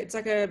be like it's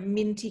like a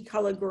minty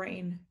color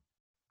green.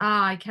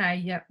 Okay,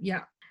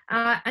 yep.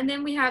 And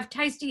then we have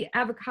Tasty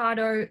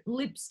avocado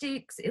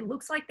lipsticks. It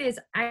looks like there's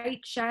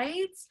 8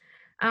 shades.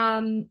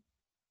 I'm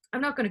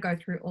not going to go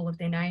through all of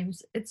their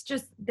names. It's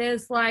just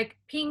there's like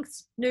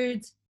pinks,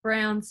 nudes,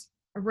 browns,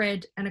 a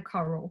red, and a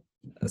coral.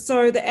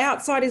 So the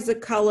outside is the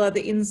color,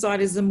 the inside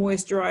is the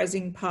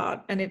moisturizing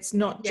part, and it's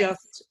not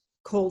just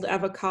called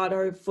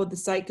avocado for the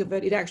sake of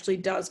it. It actually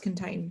does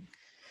contain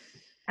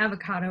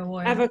avocado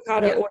oil.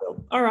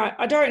 Oil. All right.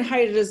 I don't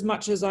hate it as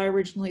much as I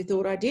originally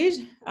thought I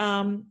did,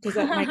 because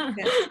that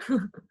makes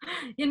sense.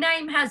 Your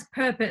name has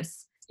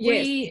purpose.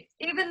 Yes.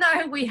 Even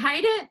though we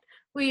hate it,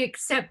 we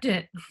accept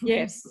it.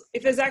 Yes.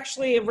 If there's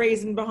actually a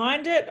reason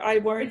behind it, I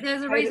won't. If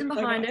there's a reason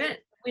behind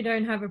it, we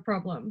don't have a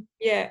problem.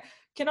 Yeah.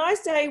 Can I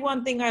say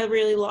one thing I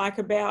really like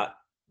about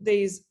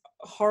these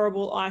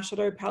horrible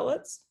eyeshadow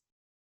palettes?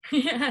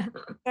 Yeah.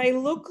 They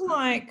look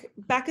like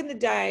back in the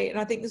day, and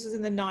I think this was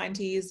in the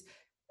 90s,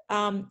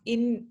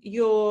 in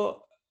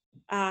your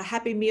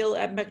Happy Meal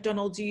at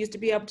McDonald's, you used to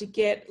be able to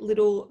get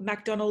little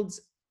McDonald's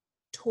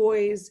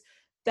toys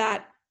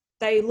that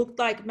they looked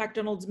like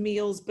McDonald's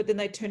meals, but then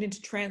they turned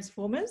into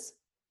Transformers.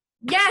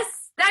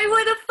 Yes, they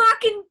were the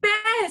fucking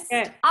best.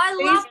 Yeah. I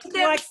loved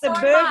them like so the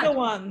burger much.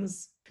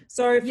 Ones.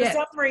 So for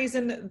some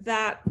reason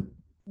that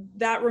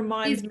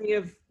reminds me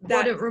of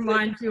that. What it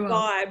reminds you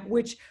vibe,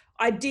 which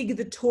I dig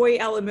the toy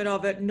element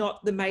of it,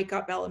 not the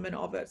makeup element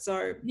of it.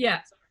 So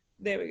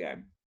there we go.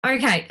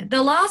 Okay,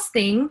 the last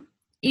thing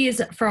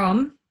is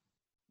from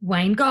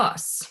Wayne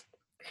Goss.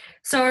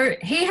 So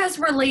he has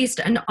released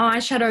an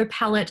eyeshadow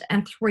palette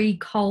and 3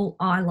 kohl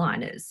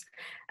eyeliners.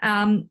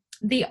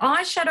 The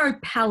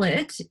eyeshadow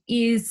palette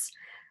is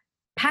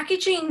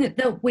packaging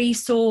that we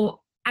saw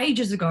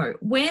ages ago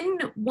when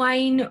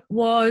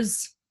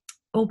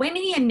when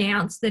he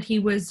announced that he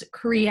was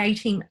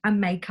creating a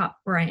makeup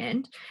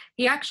brand.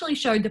 He actually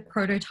showed the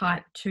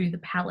prototype to the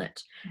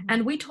palette,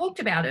 and we talked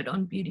about it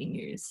on Beauty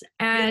News.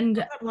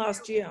 And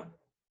last year,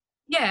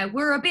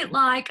 we're a bit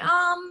like,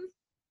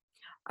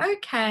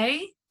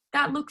 okay,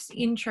 that looks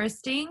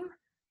interesting.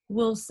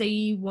 We'll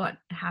see what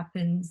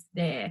happens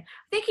there.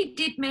 I think he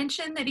did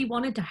mention that he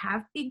wanted to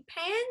have big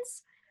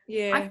pans.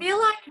 Yeah, I feel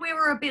like we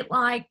were a bit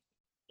like,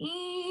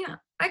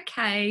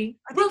 okay,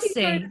 we'll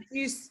see.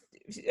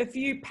 A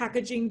few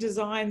packaging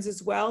designs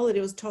as well that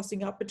it was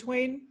tossing up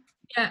between.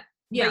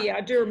 Yeah, I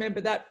do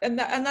remember that, and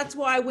that's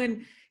why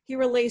when he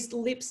released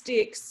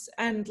lipsticks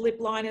and lip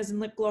liners and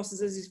lip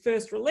glosses as his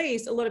first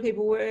release, a lot of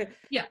people were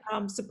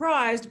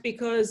surprised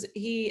because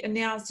he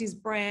announced his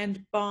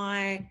brand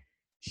by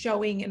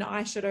showing an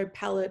eyeshadow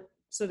palette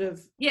sort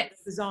of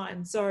Yes.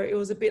 design. So it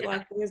was a bit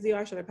like, where's the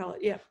eyeshadow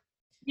palette? Yeah.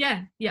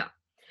 Yeah, yeah.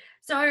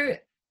 So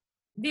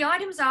the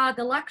items are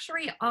the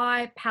luxury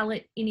eye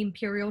palette in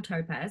Imperial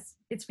Topaz.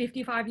 It's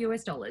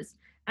 $55 US.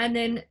 And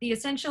then the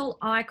essential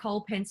eye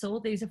kohl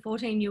pencil. These are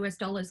 $14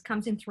 US.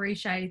 Comes in 3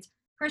 shades.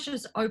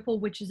 Precious opal,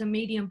 which is a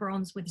medium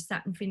bronze with a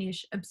satin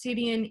finish.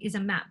 Obsidian is a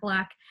matte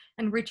black,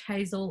 and rich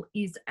hazel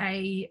is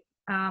a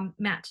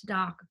matte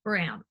dark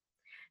brown.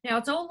 Now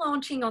it's all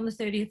launching on the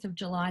 30th of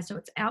July, so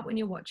it's out when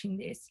you're watching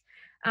this.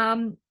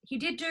 He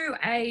did do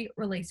a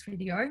release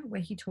video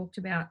where he talked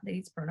about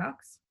these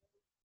products.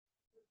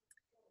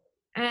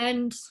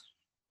 And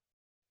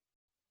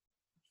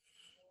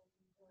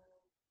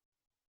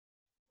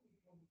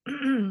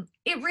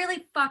it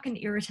really fucking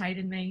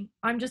irritated me.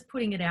 I'm just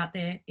putting it out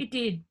there. It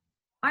did.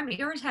 I'm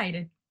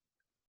irritated.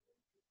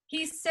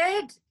 He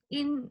said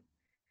in...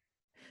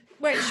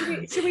 Wait,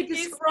 should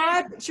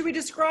we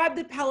describe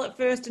the palette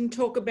first and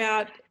talk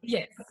about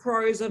the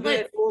pros of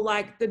it, or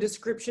like the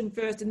description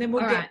first, and then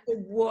we'll get to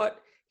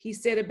what he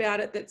said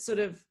about it that sort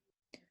of...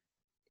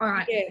 All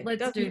right,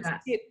 let's do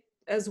that. Sit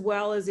as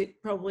well as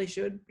it probably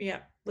should.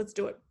 Yeah, let's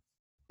do it.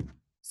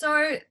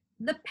 So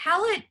the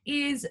palette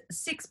is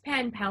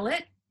 6-pan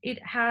palette.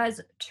 It has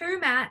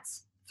 2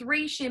 mattes,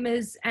 3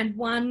 shimmers, and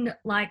 1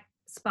 like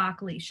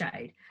sparkly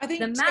shade. I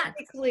think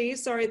technically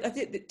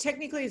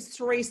it's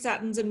 3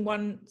 satins and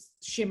 1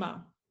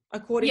 shimmer,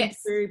 according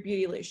to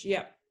Beautylish.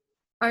 Yeah.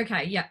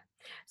 Okay, yeah.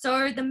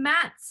 So the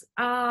mattes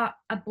are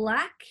a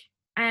black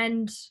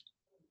and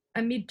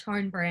a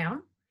mid-tone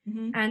brown.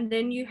 Mm-hmm. And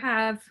then you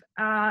have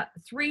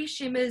 3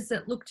 shimmers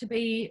that look to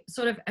be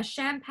sort of a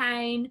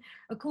champagne,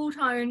 a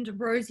cool-toned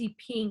rosy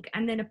pink,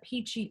 and then a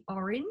peachy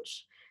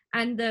orange.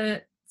 And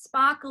the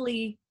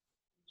sparkly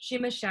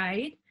shimmer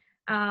shade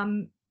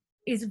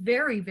is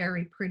very,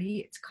 very pretty.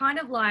 It's kind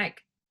of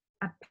like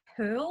a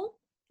pearl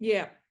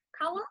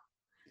color.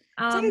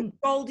 It's like a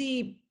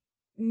goldy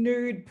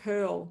nude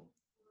pearl.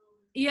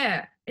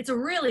 Yeah, it's a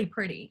really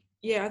pretty.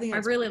 Yeah, I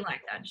really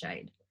like that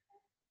shade.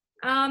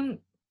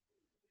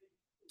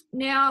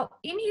 Now,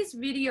 in his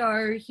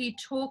video, he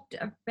talked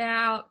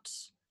about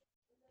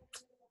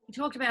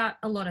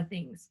a lot of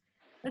things.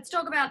 Let's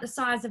talk about the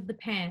size of the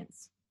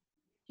pans.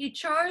 He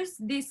chose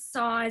this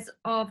size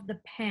of the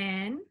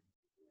pan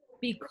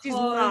because... Which is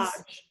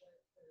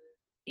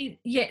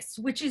large.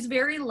 Which is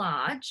very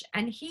large.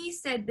 And he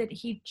said that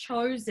he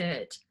chose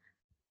it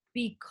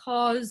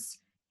because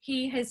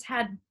he has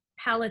had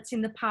palettes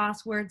in the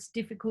past where it's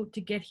difficult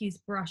to get his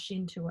brush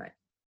into it.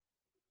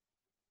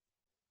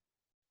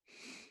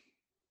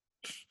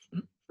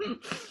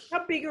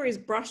 How big are his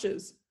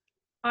brushes?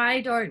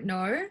 I don't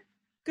know.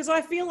 Because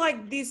I feel like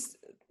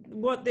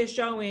what they're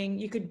showing,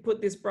 you could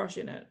put this brush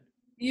in it.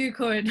 You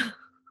could.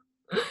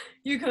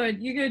 You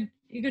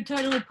could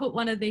totally put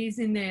one of these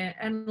in there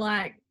and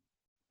like,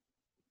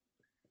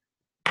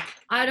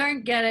 I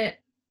don't get it.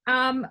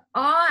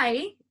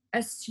 I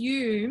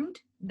assumed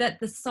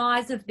that the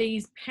size of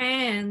these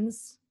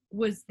pans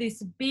was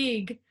this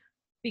big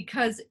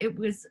because it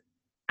was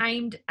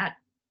aimed at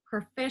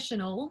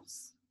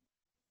professionals.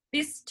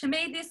 To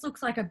me, this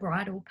looks like a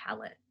bridal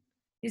palette.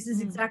 This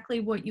is exactly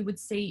what you would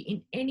see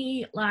in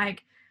any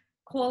like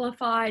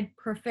qualified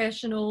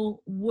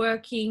professional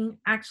working,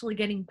 actually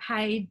getting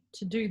paid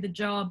to do the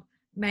job,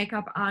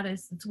 makeup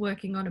artist that's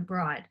working on a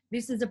bride.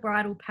 This is a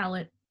bridal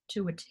palette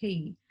to a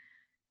T.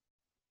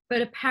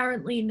 But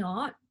apparently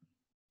not.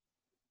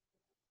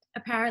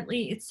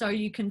 Apparently it's so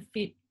you can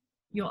fit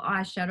your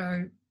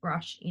eyeshadow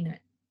brush in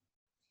it.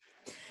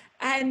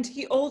 And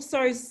he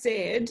also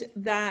said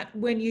that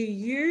when you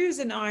use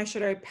an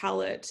eyeshadow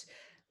palette,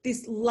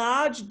 this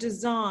large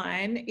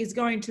design is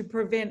going to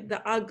prevent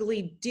the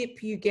ugly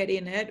dip you get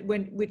in it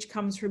which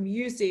comes from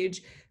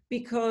usage,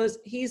 because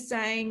he's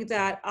saying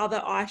that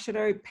other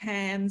eyeshadow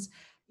pans,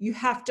 you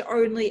have to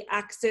only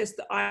access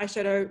the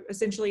eyeshadow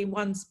essentially in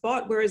one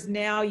spot, whereas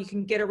now you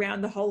can get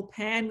around the whole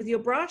pan with your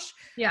brush,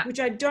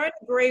 which I don't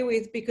agree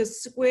with,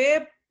 because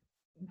square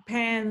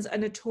pans are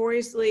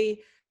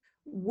notoriously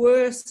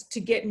worse to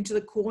get into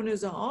the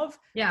corners of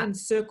than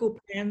circle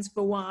pans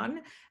for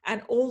one.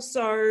 And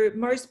also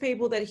most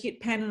people that hit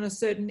pan in a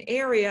certain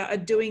area are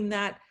doing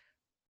that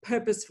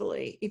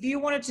purposefully. If you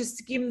wanted to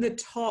skim the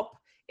top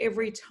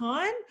every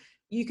time,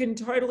 you can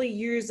totally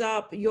use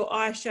up your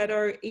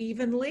eyeshadow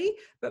evenly,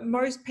 but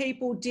most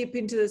people dip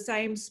into the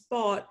same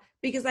spot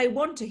because they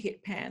want to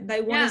hit pan.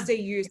 They want to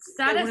see use.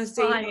 They want to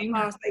see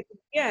how fast they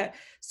can.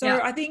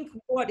 So I think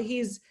what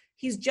his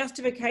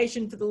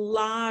justification for the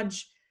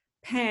large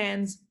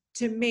pans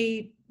to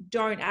me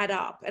don't add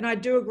up. And I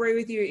do agree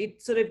with you.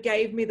 It sort of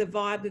gave me the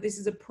vibe that this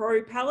is a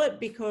pro palette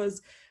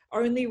because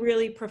only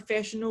really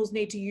professionals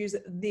need to use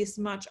this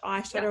much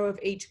eyeshadow of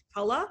each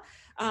color.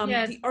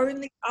 The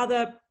only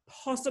other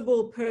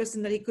possible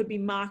person that he could be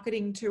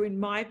marketing to, in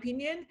my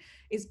opinion,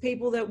 is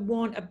people that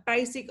want a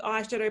basic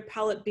eyeshadow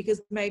palette because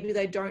maybe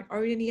they don't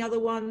own any other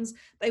ones.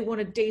 They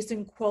want a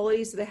decent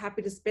quality, so they're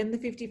happy to spend the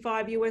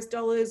 $55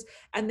 US,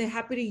 and they're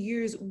happy to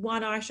use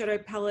one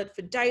eyeshadow palette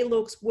for day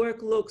looks,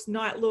 work looks,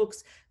 night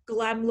looks,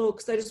 glam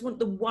looks. They just want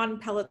the one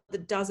palette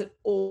that does it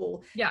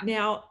all. Yeah.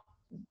 Now,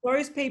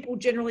 those people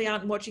generally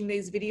aren't watching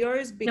these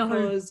videos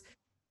because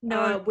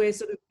we're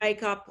sort of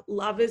makeup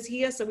lovers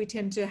here. So we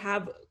tend to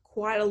have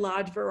quite a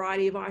large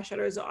variety of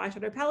eyeshadows or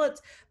eyeshadow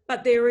palettes,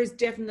 but there is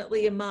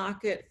definitely a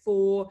market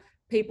for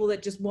people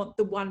that just want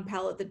the one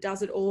palette that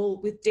does it all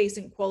with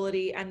decent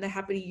quality, and they're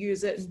happy to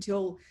use it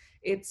until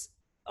it's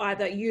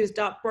either used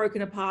up,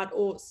 broken apart,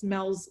 or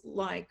smells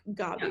like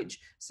garbage.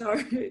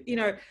 So, you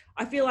know,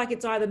 I feel like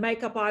it's either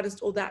makeup artist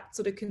or that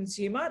sort of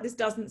consumer. This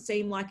doesn't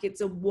seem like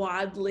it's a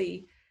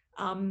wildly,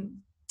 I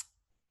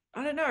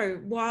don't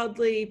know,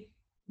 wildly,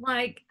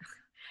 like,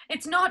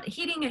 it's not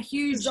hitting a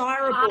huge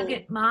desirable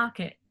target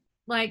market.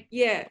 Like,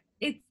 yeah,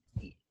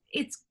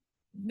 it's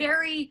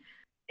very,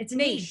 it's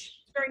niche.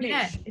 It's very niche.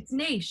 Yeah, it's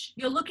niche.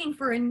 You're looking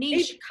for a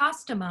niche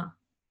customer.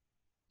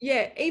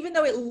 Yeah, even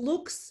though it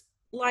looks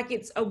like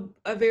it's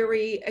a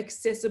very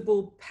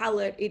accessible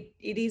palette, it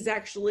is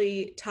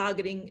actually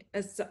targeting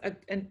a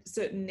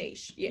certain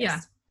niche.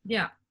 Yes.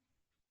 Yeah.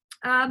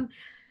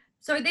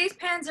 So these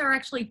pans are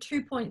actually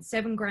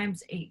 2.7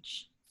 grams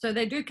each. So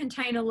they do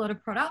contain a lot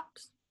of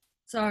product.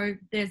 So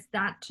there's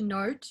that to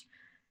note.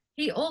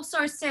 He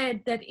also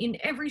said that in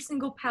every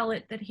single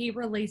palette that he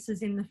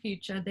releases in the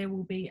future, there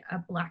will be a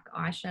black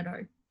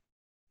eyeshadow.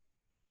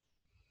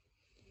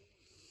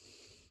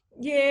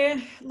 Yeah,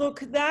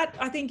 look, that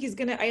I think is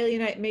going to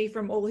alienate me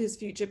from all his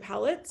future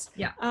palettes.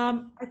 Yeah.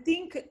 I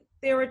think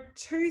there are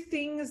two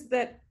things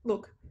that,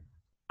 look,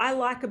 I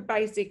like a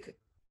basic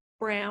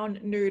brown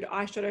nude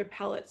eyeshadow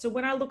palette. So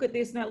when I look at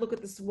this and I look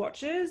at the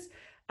swatches,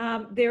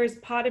 there is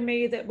part of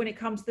me that when it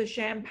comes to the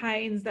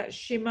champagnes, that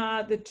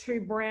shimmer, the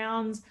two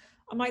browns,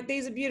 I'm like,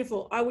 these are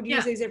beautiful. I would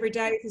use these every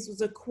day. If this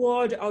was a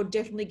quad, I would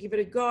definitely give it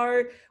a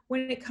go.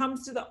 When it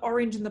comes to the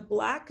orange and the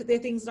black, they're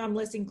things that I'm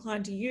less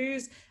inclined to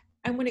use.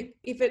 And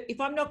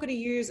if I'm not going to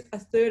use a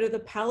third of the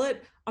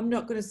palette, I'm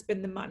not going to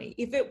spend the money.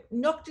 If it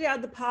knocked it out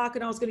of the park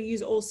and I was going to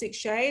use all 6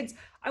 shades,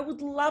 I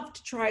would love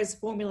to try his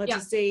formula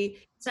to see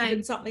if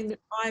it's something that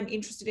I'm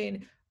interested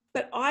in.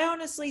 But I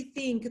honestly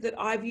think that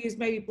I've used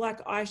maybe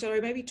black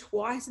eyeshadow maybe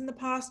twice in the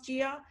past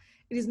year.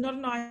 It is not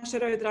an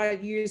eyeshadow that I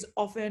use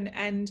often.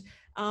 And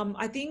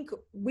I think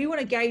we want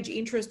to gauge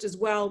interest as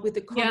well with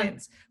the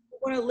comments.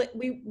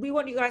 We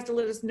want you guys to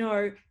let us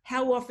know,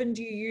 how often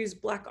do you use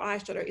black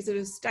eyeshadow? Is it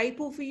a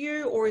staple for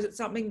you, or is it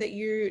something that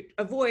you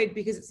avoid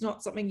because it's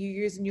not something you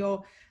use in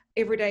your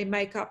everyday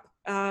makeup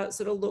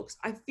sort of looks?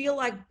 I feel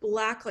like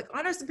black, like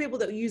I know some people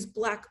that use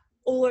black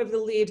all over the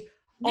lid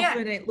often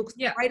and it looks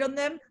great on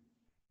them.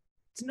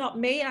 It's not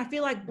me. And I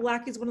feel like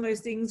black is one of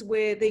those things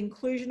where the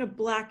inclusion of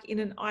black in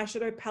an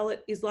eyeshadow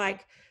palette is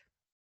like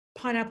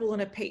pineapple on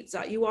a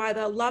pizza. You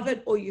either love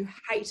it or you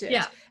hate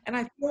it. And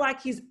I feel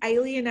like he's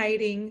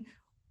alienating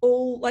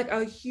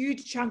a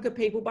huge chunk of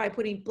people by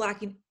putting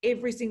black in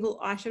every single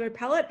eyeshadow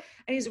palette.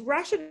 And his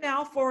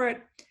rationale for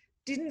it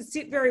didn't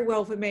sit very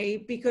well for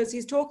me, because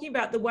he's talking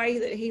about the way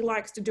that he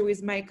likes to do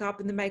his makeup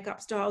and the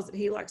makeup styles that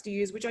he likes to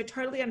use, which I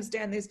totally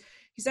understand this.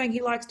 He's saying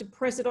he likes to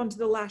press it onto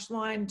the lash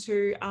line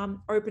to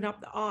open up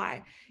the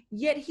eye.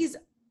 Yet he's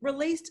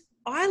released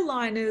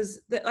eyeliners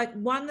that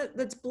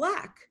that's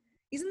black.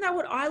 Isn't that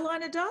what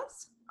eyeliner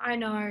does? I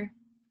know.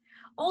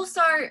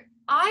 Also,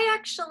 I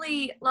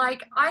actually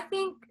I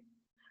think,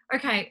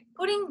 okay,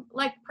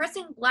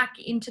 pressing black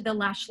into the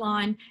lash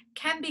line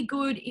can be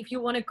good if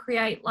you want to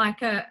create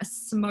like a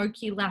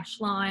smoky lash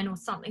line or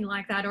something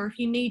like that, or if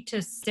you need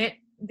to set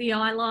the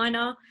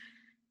eyeliner,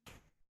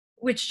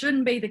 which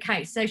shouldn't be the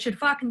case. They should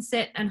fucking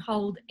set and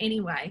hold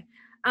anyway.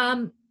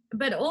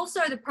 But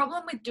also the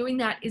problem with doing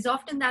that is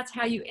often that's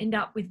how you end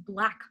up with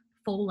black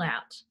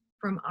fallout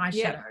from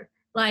eyeshadow.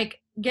 Like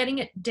getting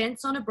it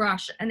dense on a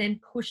brush and then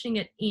pushing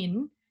it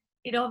in,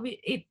 it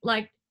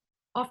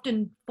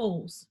often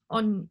falls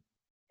on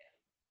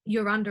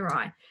your under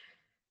eye.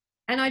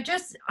 And I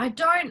just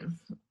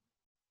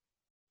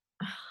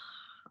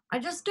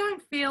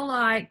don't feel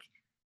like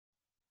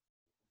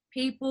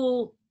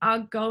people are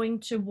going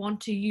to want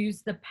to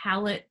use the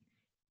palette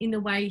in the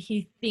way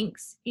he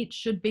thinks it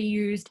should be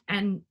used,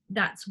 and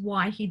that's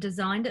why he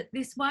designed it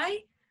this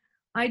way.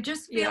 I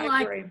just feel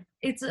like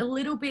it's a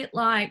little bit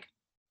like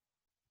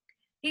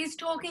he's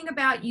talking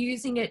about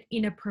using it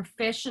in a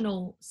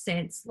professional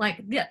sense.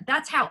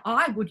 That's how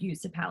I would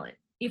use a palette.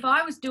 If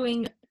I was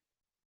doing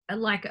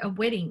a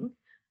wedding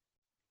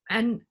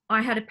and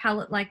I had a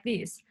palette like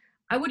this,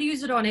 I would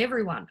use it on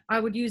everyone. I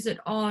would use it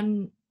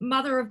on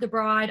mother of the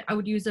bride, I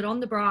would use it on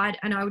the bride,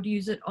 and I would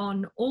use it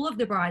on all of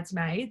the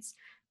bridesmaids,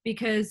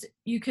 because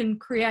you can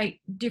create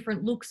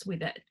different looks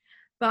with it.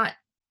 But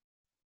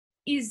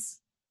is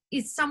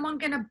someone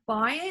going to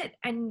buy it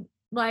and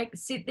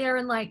sit there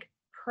and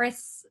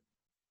press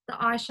the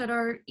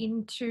eyeshadow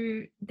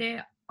into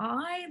their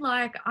eye?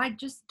 I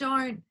just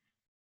don't.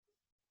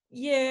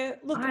 Yeah,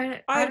 look,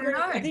 I don't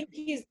know.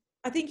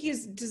 I think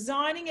he's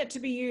designing it to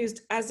be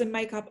used as a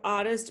makeup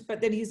artist,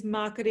 but then he's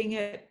marketing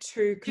it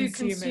to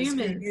consumers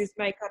who use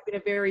makeup in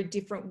a very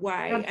different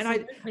way.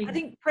 Absolutely. And I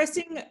think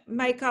pressing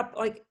makeup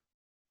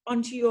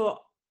onto your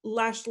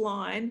lash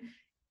line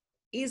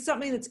is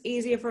something that's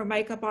easier for a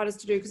makeup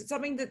artist to do, because it's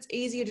something that's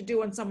easier to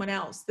do on someone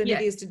else than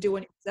it is to do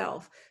on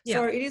yourself.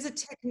 So it is a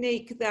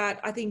technique that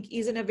I think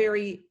isn't a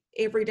very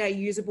everyday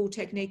usable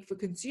technique for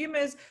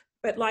consumers,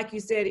 but like you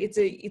said, it's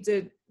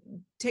a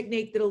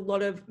technique that a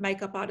lot of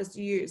makeup artists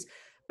use.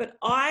 But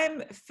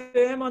I'm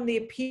firm on the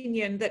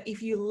opinion that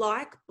if you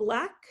like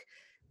black,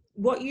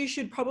 what you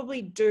should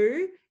probably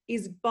do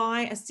is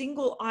buy a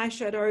single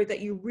eyeshadow that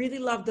you really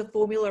love the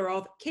formula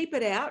of, keep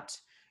it out,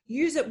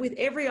 use it with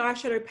every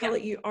eyeshadow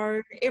palette you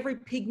own, every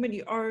pigment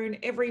you own,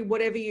 every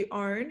whatever you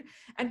own.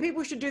 And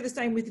people should do the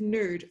same with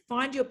nude.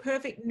 Find your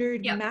perfect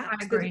nude matte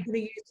that you're going to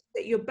use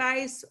at your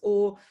base,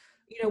 or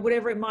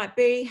whatever it might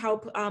be,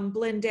 help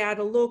blend out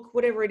a look,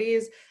 whatever it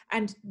is,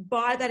 and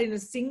buy that in a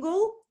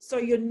single.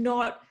 So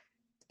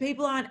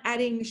people aren't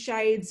adding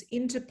shades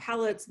into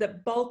palettes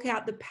that bulk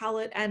out the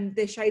palette, and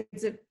they're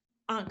shades that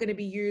aren't going to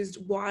be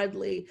used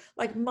widely.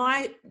 Like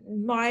my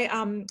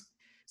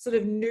sort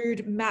of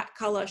nude matte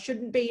color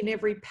shouldn't be in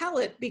every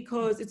palette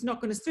because it's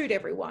not going to suit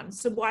everyone.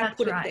 So why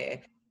put it there?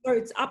 So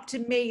it's up to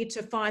me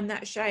to find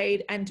that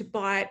shade and to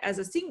buy it as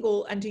a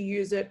single and to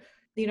use it,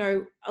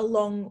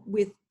 along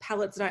with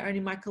palettes that I own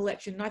in my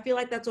collection. And I feel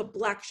like that's what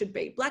black should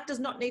be. Black does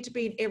not need to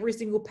be in every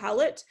single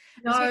palette.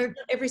 No.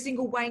 Every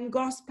single Wayne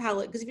Goss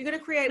palette. Because if you're going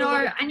to create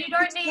and you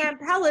don't need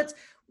palettes,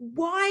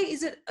 why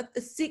is it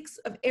a 6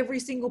 of every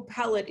single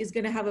palette is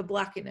going to have a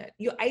black in it?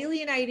 You're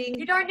alienating.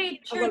 You don't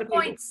need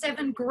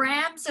 2.7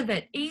 grams of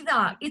it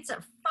either. It's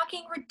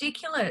fucking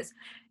ridiculous.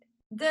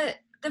 The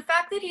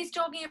fact that he's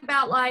talking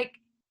about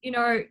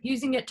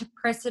using it to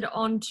press it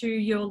onto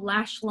your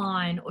lash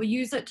line, or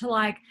use it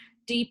to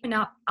deepen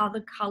up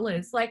other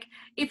colors.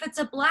 If it's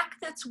a black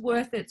that's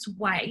worth its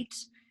weight,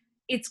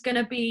 it's going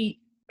to be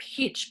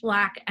pitch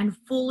black and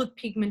full of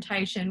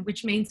pigmentation,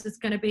 which means it's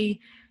going to be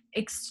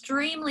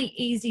extremely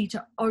easy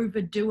to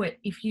overdo it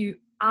if you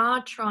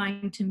are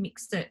trying to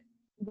mix it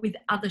with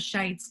other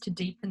shades to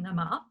deepen them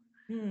up.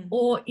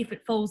 Or if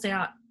it falls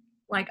out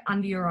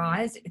under your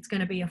eyes, it's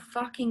going to be a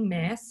fucking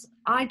mess.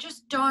 I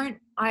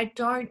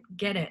don't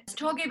get it.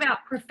 Talking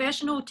about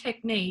professional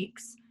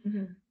techniques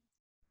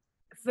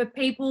for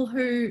people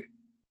who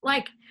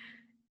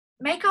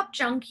makeup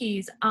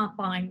junkies aren't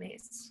buying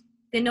this.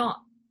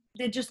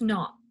 They're just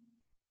not.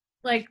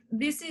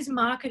 This is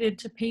marketed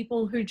to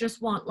people who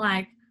just want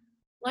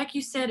like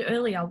you said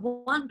earlier,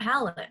 one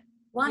palette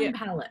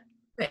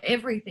for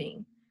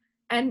everything.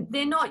 And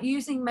they're not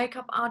using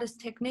makeup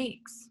artist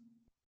techniques.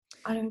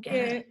 I don't get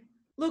it.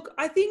 Look,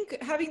 I think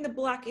having the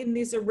black in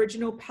this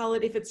original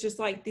palette, if it's just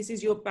this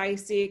is your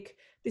basic,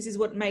 this is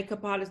what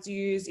makeup artists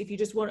use, if you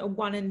just want a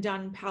one and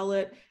done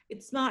palette,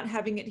 it's smart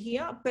having it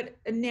here. But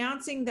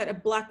announcing that a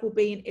black will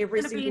be in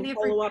every single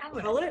follow-up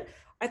palette,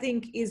 I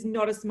think is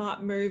not a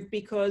smart move,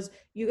 because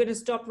you're going to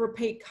stop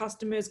repeat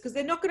customers, because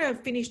they're not going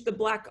to finish the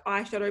black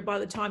eyeshadow by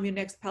the time your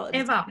next palette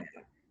is out.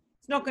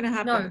 It's not going to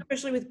happen,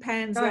 especially with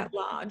pans that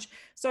large.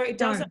 So it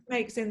doesn't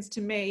make sense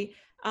to me.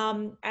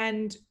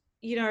 And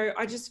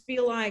I just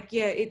feel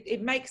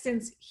it makes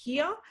sense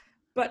here,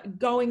 but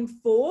going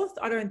forth,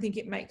 I don't think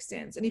it makes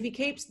sense. And if he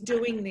keeps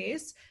doing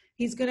this,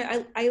 he's going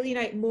to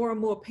alienate more and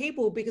more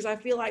people, because I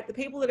feel like the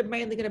people that are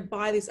mainly going to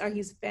buy this are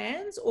his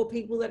fans, or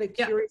people that are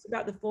curious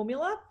about the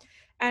formula.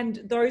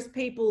 And those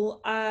people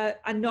are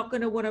not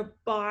going to want to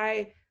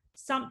buy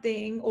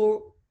something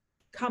or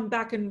come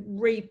back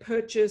and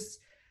repurchase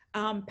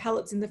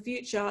palettes in the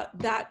future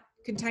that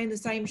contain the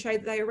same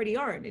shade that they already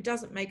own. It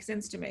doesn't make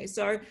sense to me.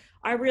 So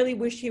I really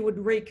wish he would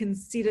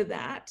reconsider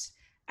that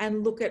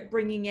and look at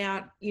bringing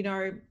out,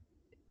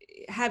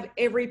 have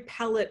every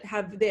palette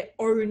have their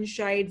own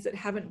shades that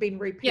haven't been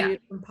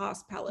repeated from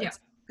past palettes,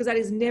 because that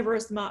is never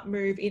a smart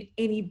move in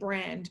any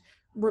brand,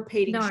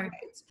 repeating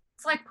shades.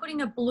 It's like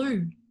putting a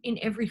blue in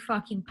every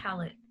fucking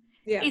palette.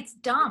 It's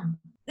dumb.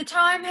 The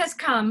time has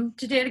come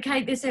to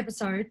dedicate this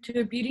episode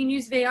to a Beauty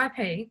News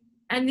VIP.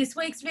 And this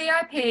week's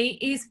VIP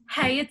is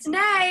Hey, It's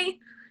Nay.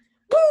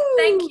 Woo!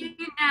 Thank you,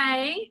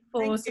 Nay,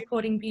 for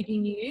supporting Beauty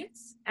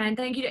News. And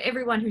thank you to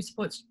everyone who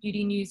supports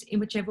Beauty News in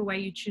whichever way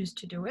you choose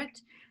to do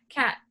it.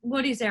 Kat,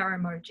 what is our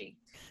emoji?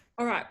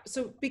 All right.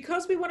 So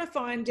because we want to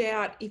find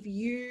out if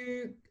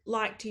you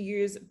like to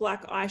use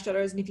black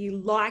eyeshadows and if you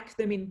like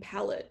them in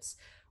palettes,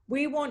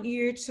 we want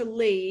you to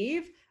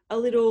leave a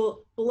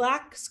little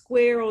black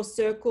square or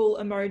circle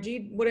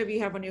emoji, whatever you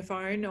have on your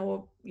phone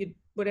or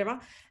whatever,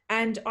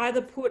 and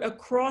either put a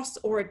cross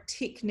or a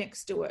tick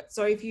next to it.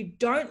 So if you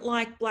don't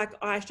like black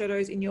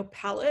eyeshadows in your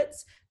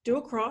palettes, do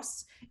a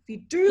cross. If you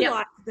do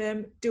like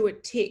them, do a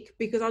tick,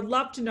 because I'd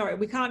love to know.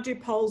 We can't do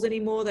polls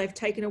anymore. They've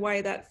taken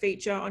away that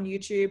feature on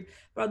YouTube,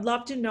 but I'd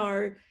love to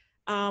know,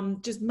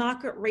 just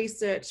market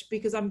research,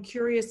 because I'm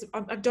curious.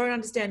 I don't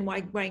understand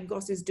why Wayne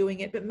Goss is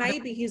doing it, but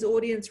maybe his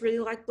audience really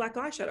like black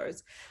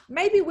eyeshadows.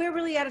 Maybe we're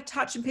really out of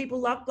touch and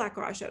people love black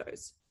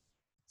eyeshadows.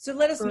 So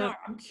let us know.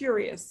 I'm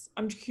curious.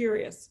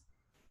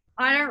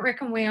 I don't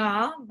reckon we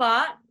are,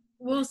 but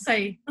we'll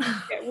see.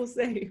 We'll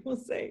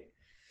see.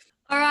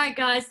 All right,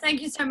 guys.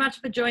 Thank you so much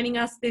for joining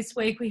us this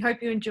week. We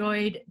hope you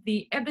enjoyed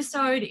the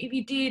episode. If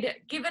you did,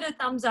 give it a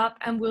thumbs up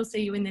and we'll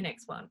see you in the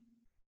next one.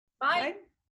 Bye. Bye.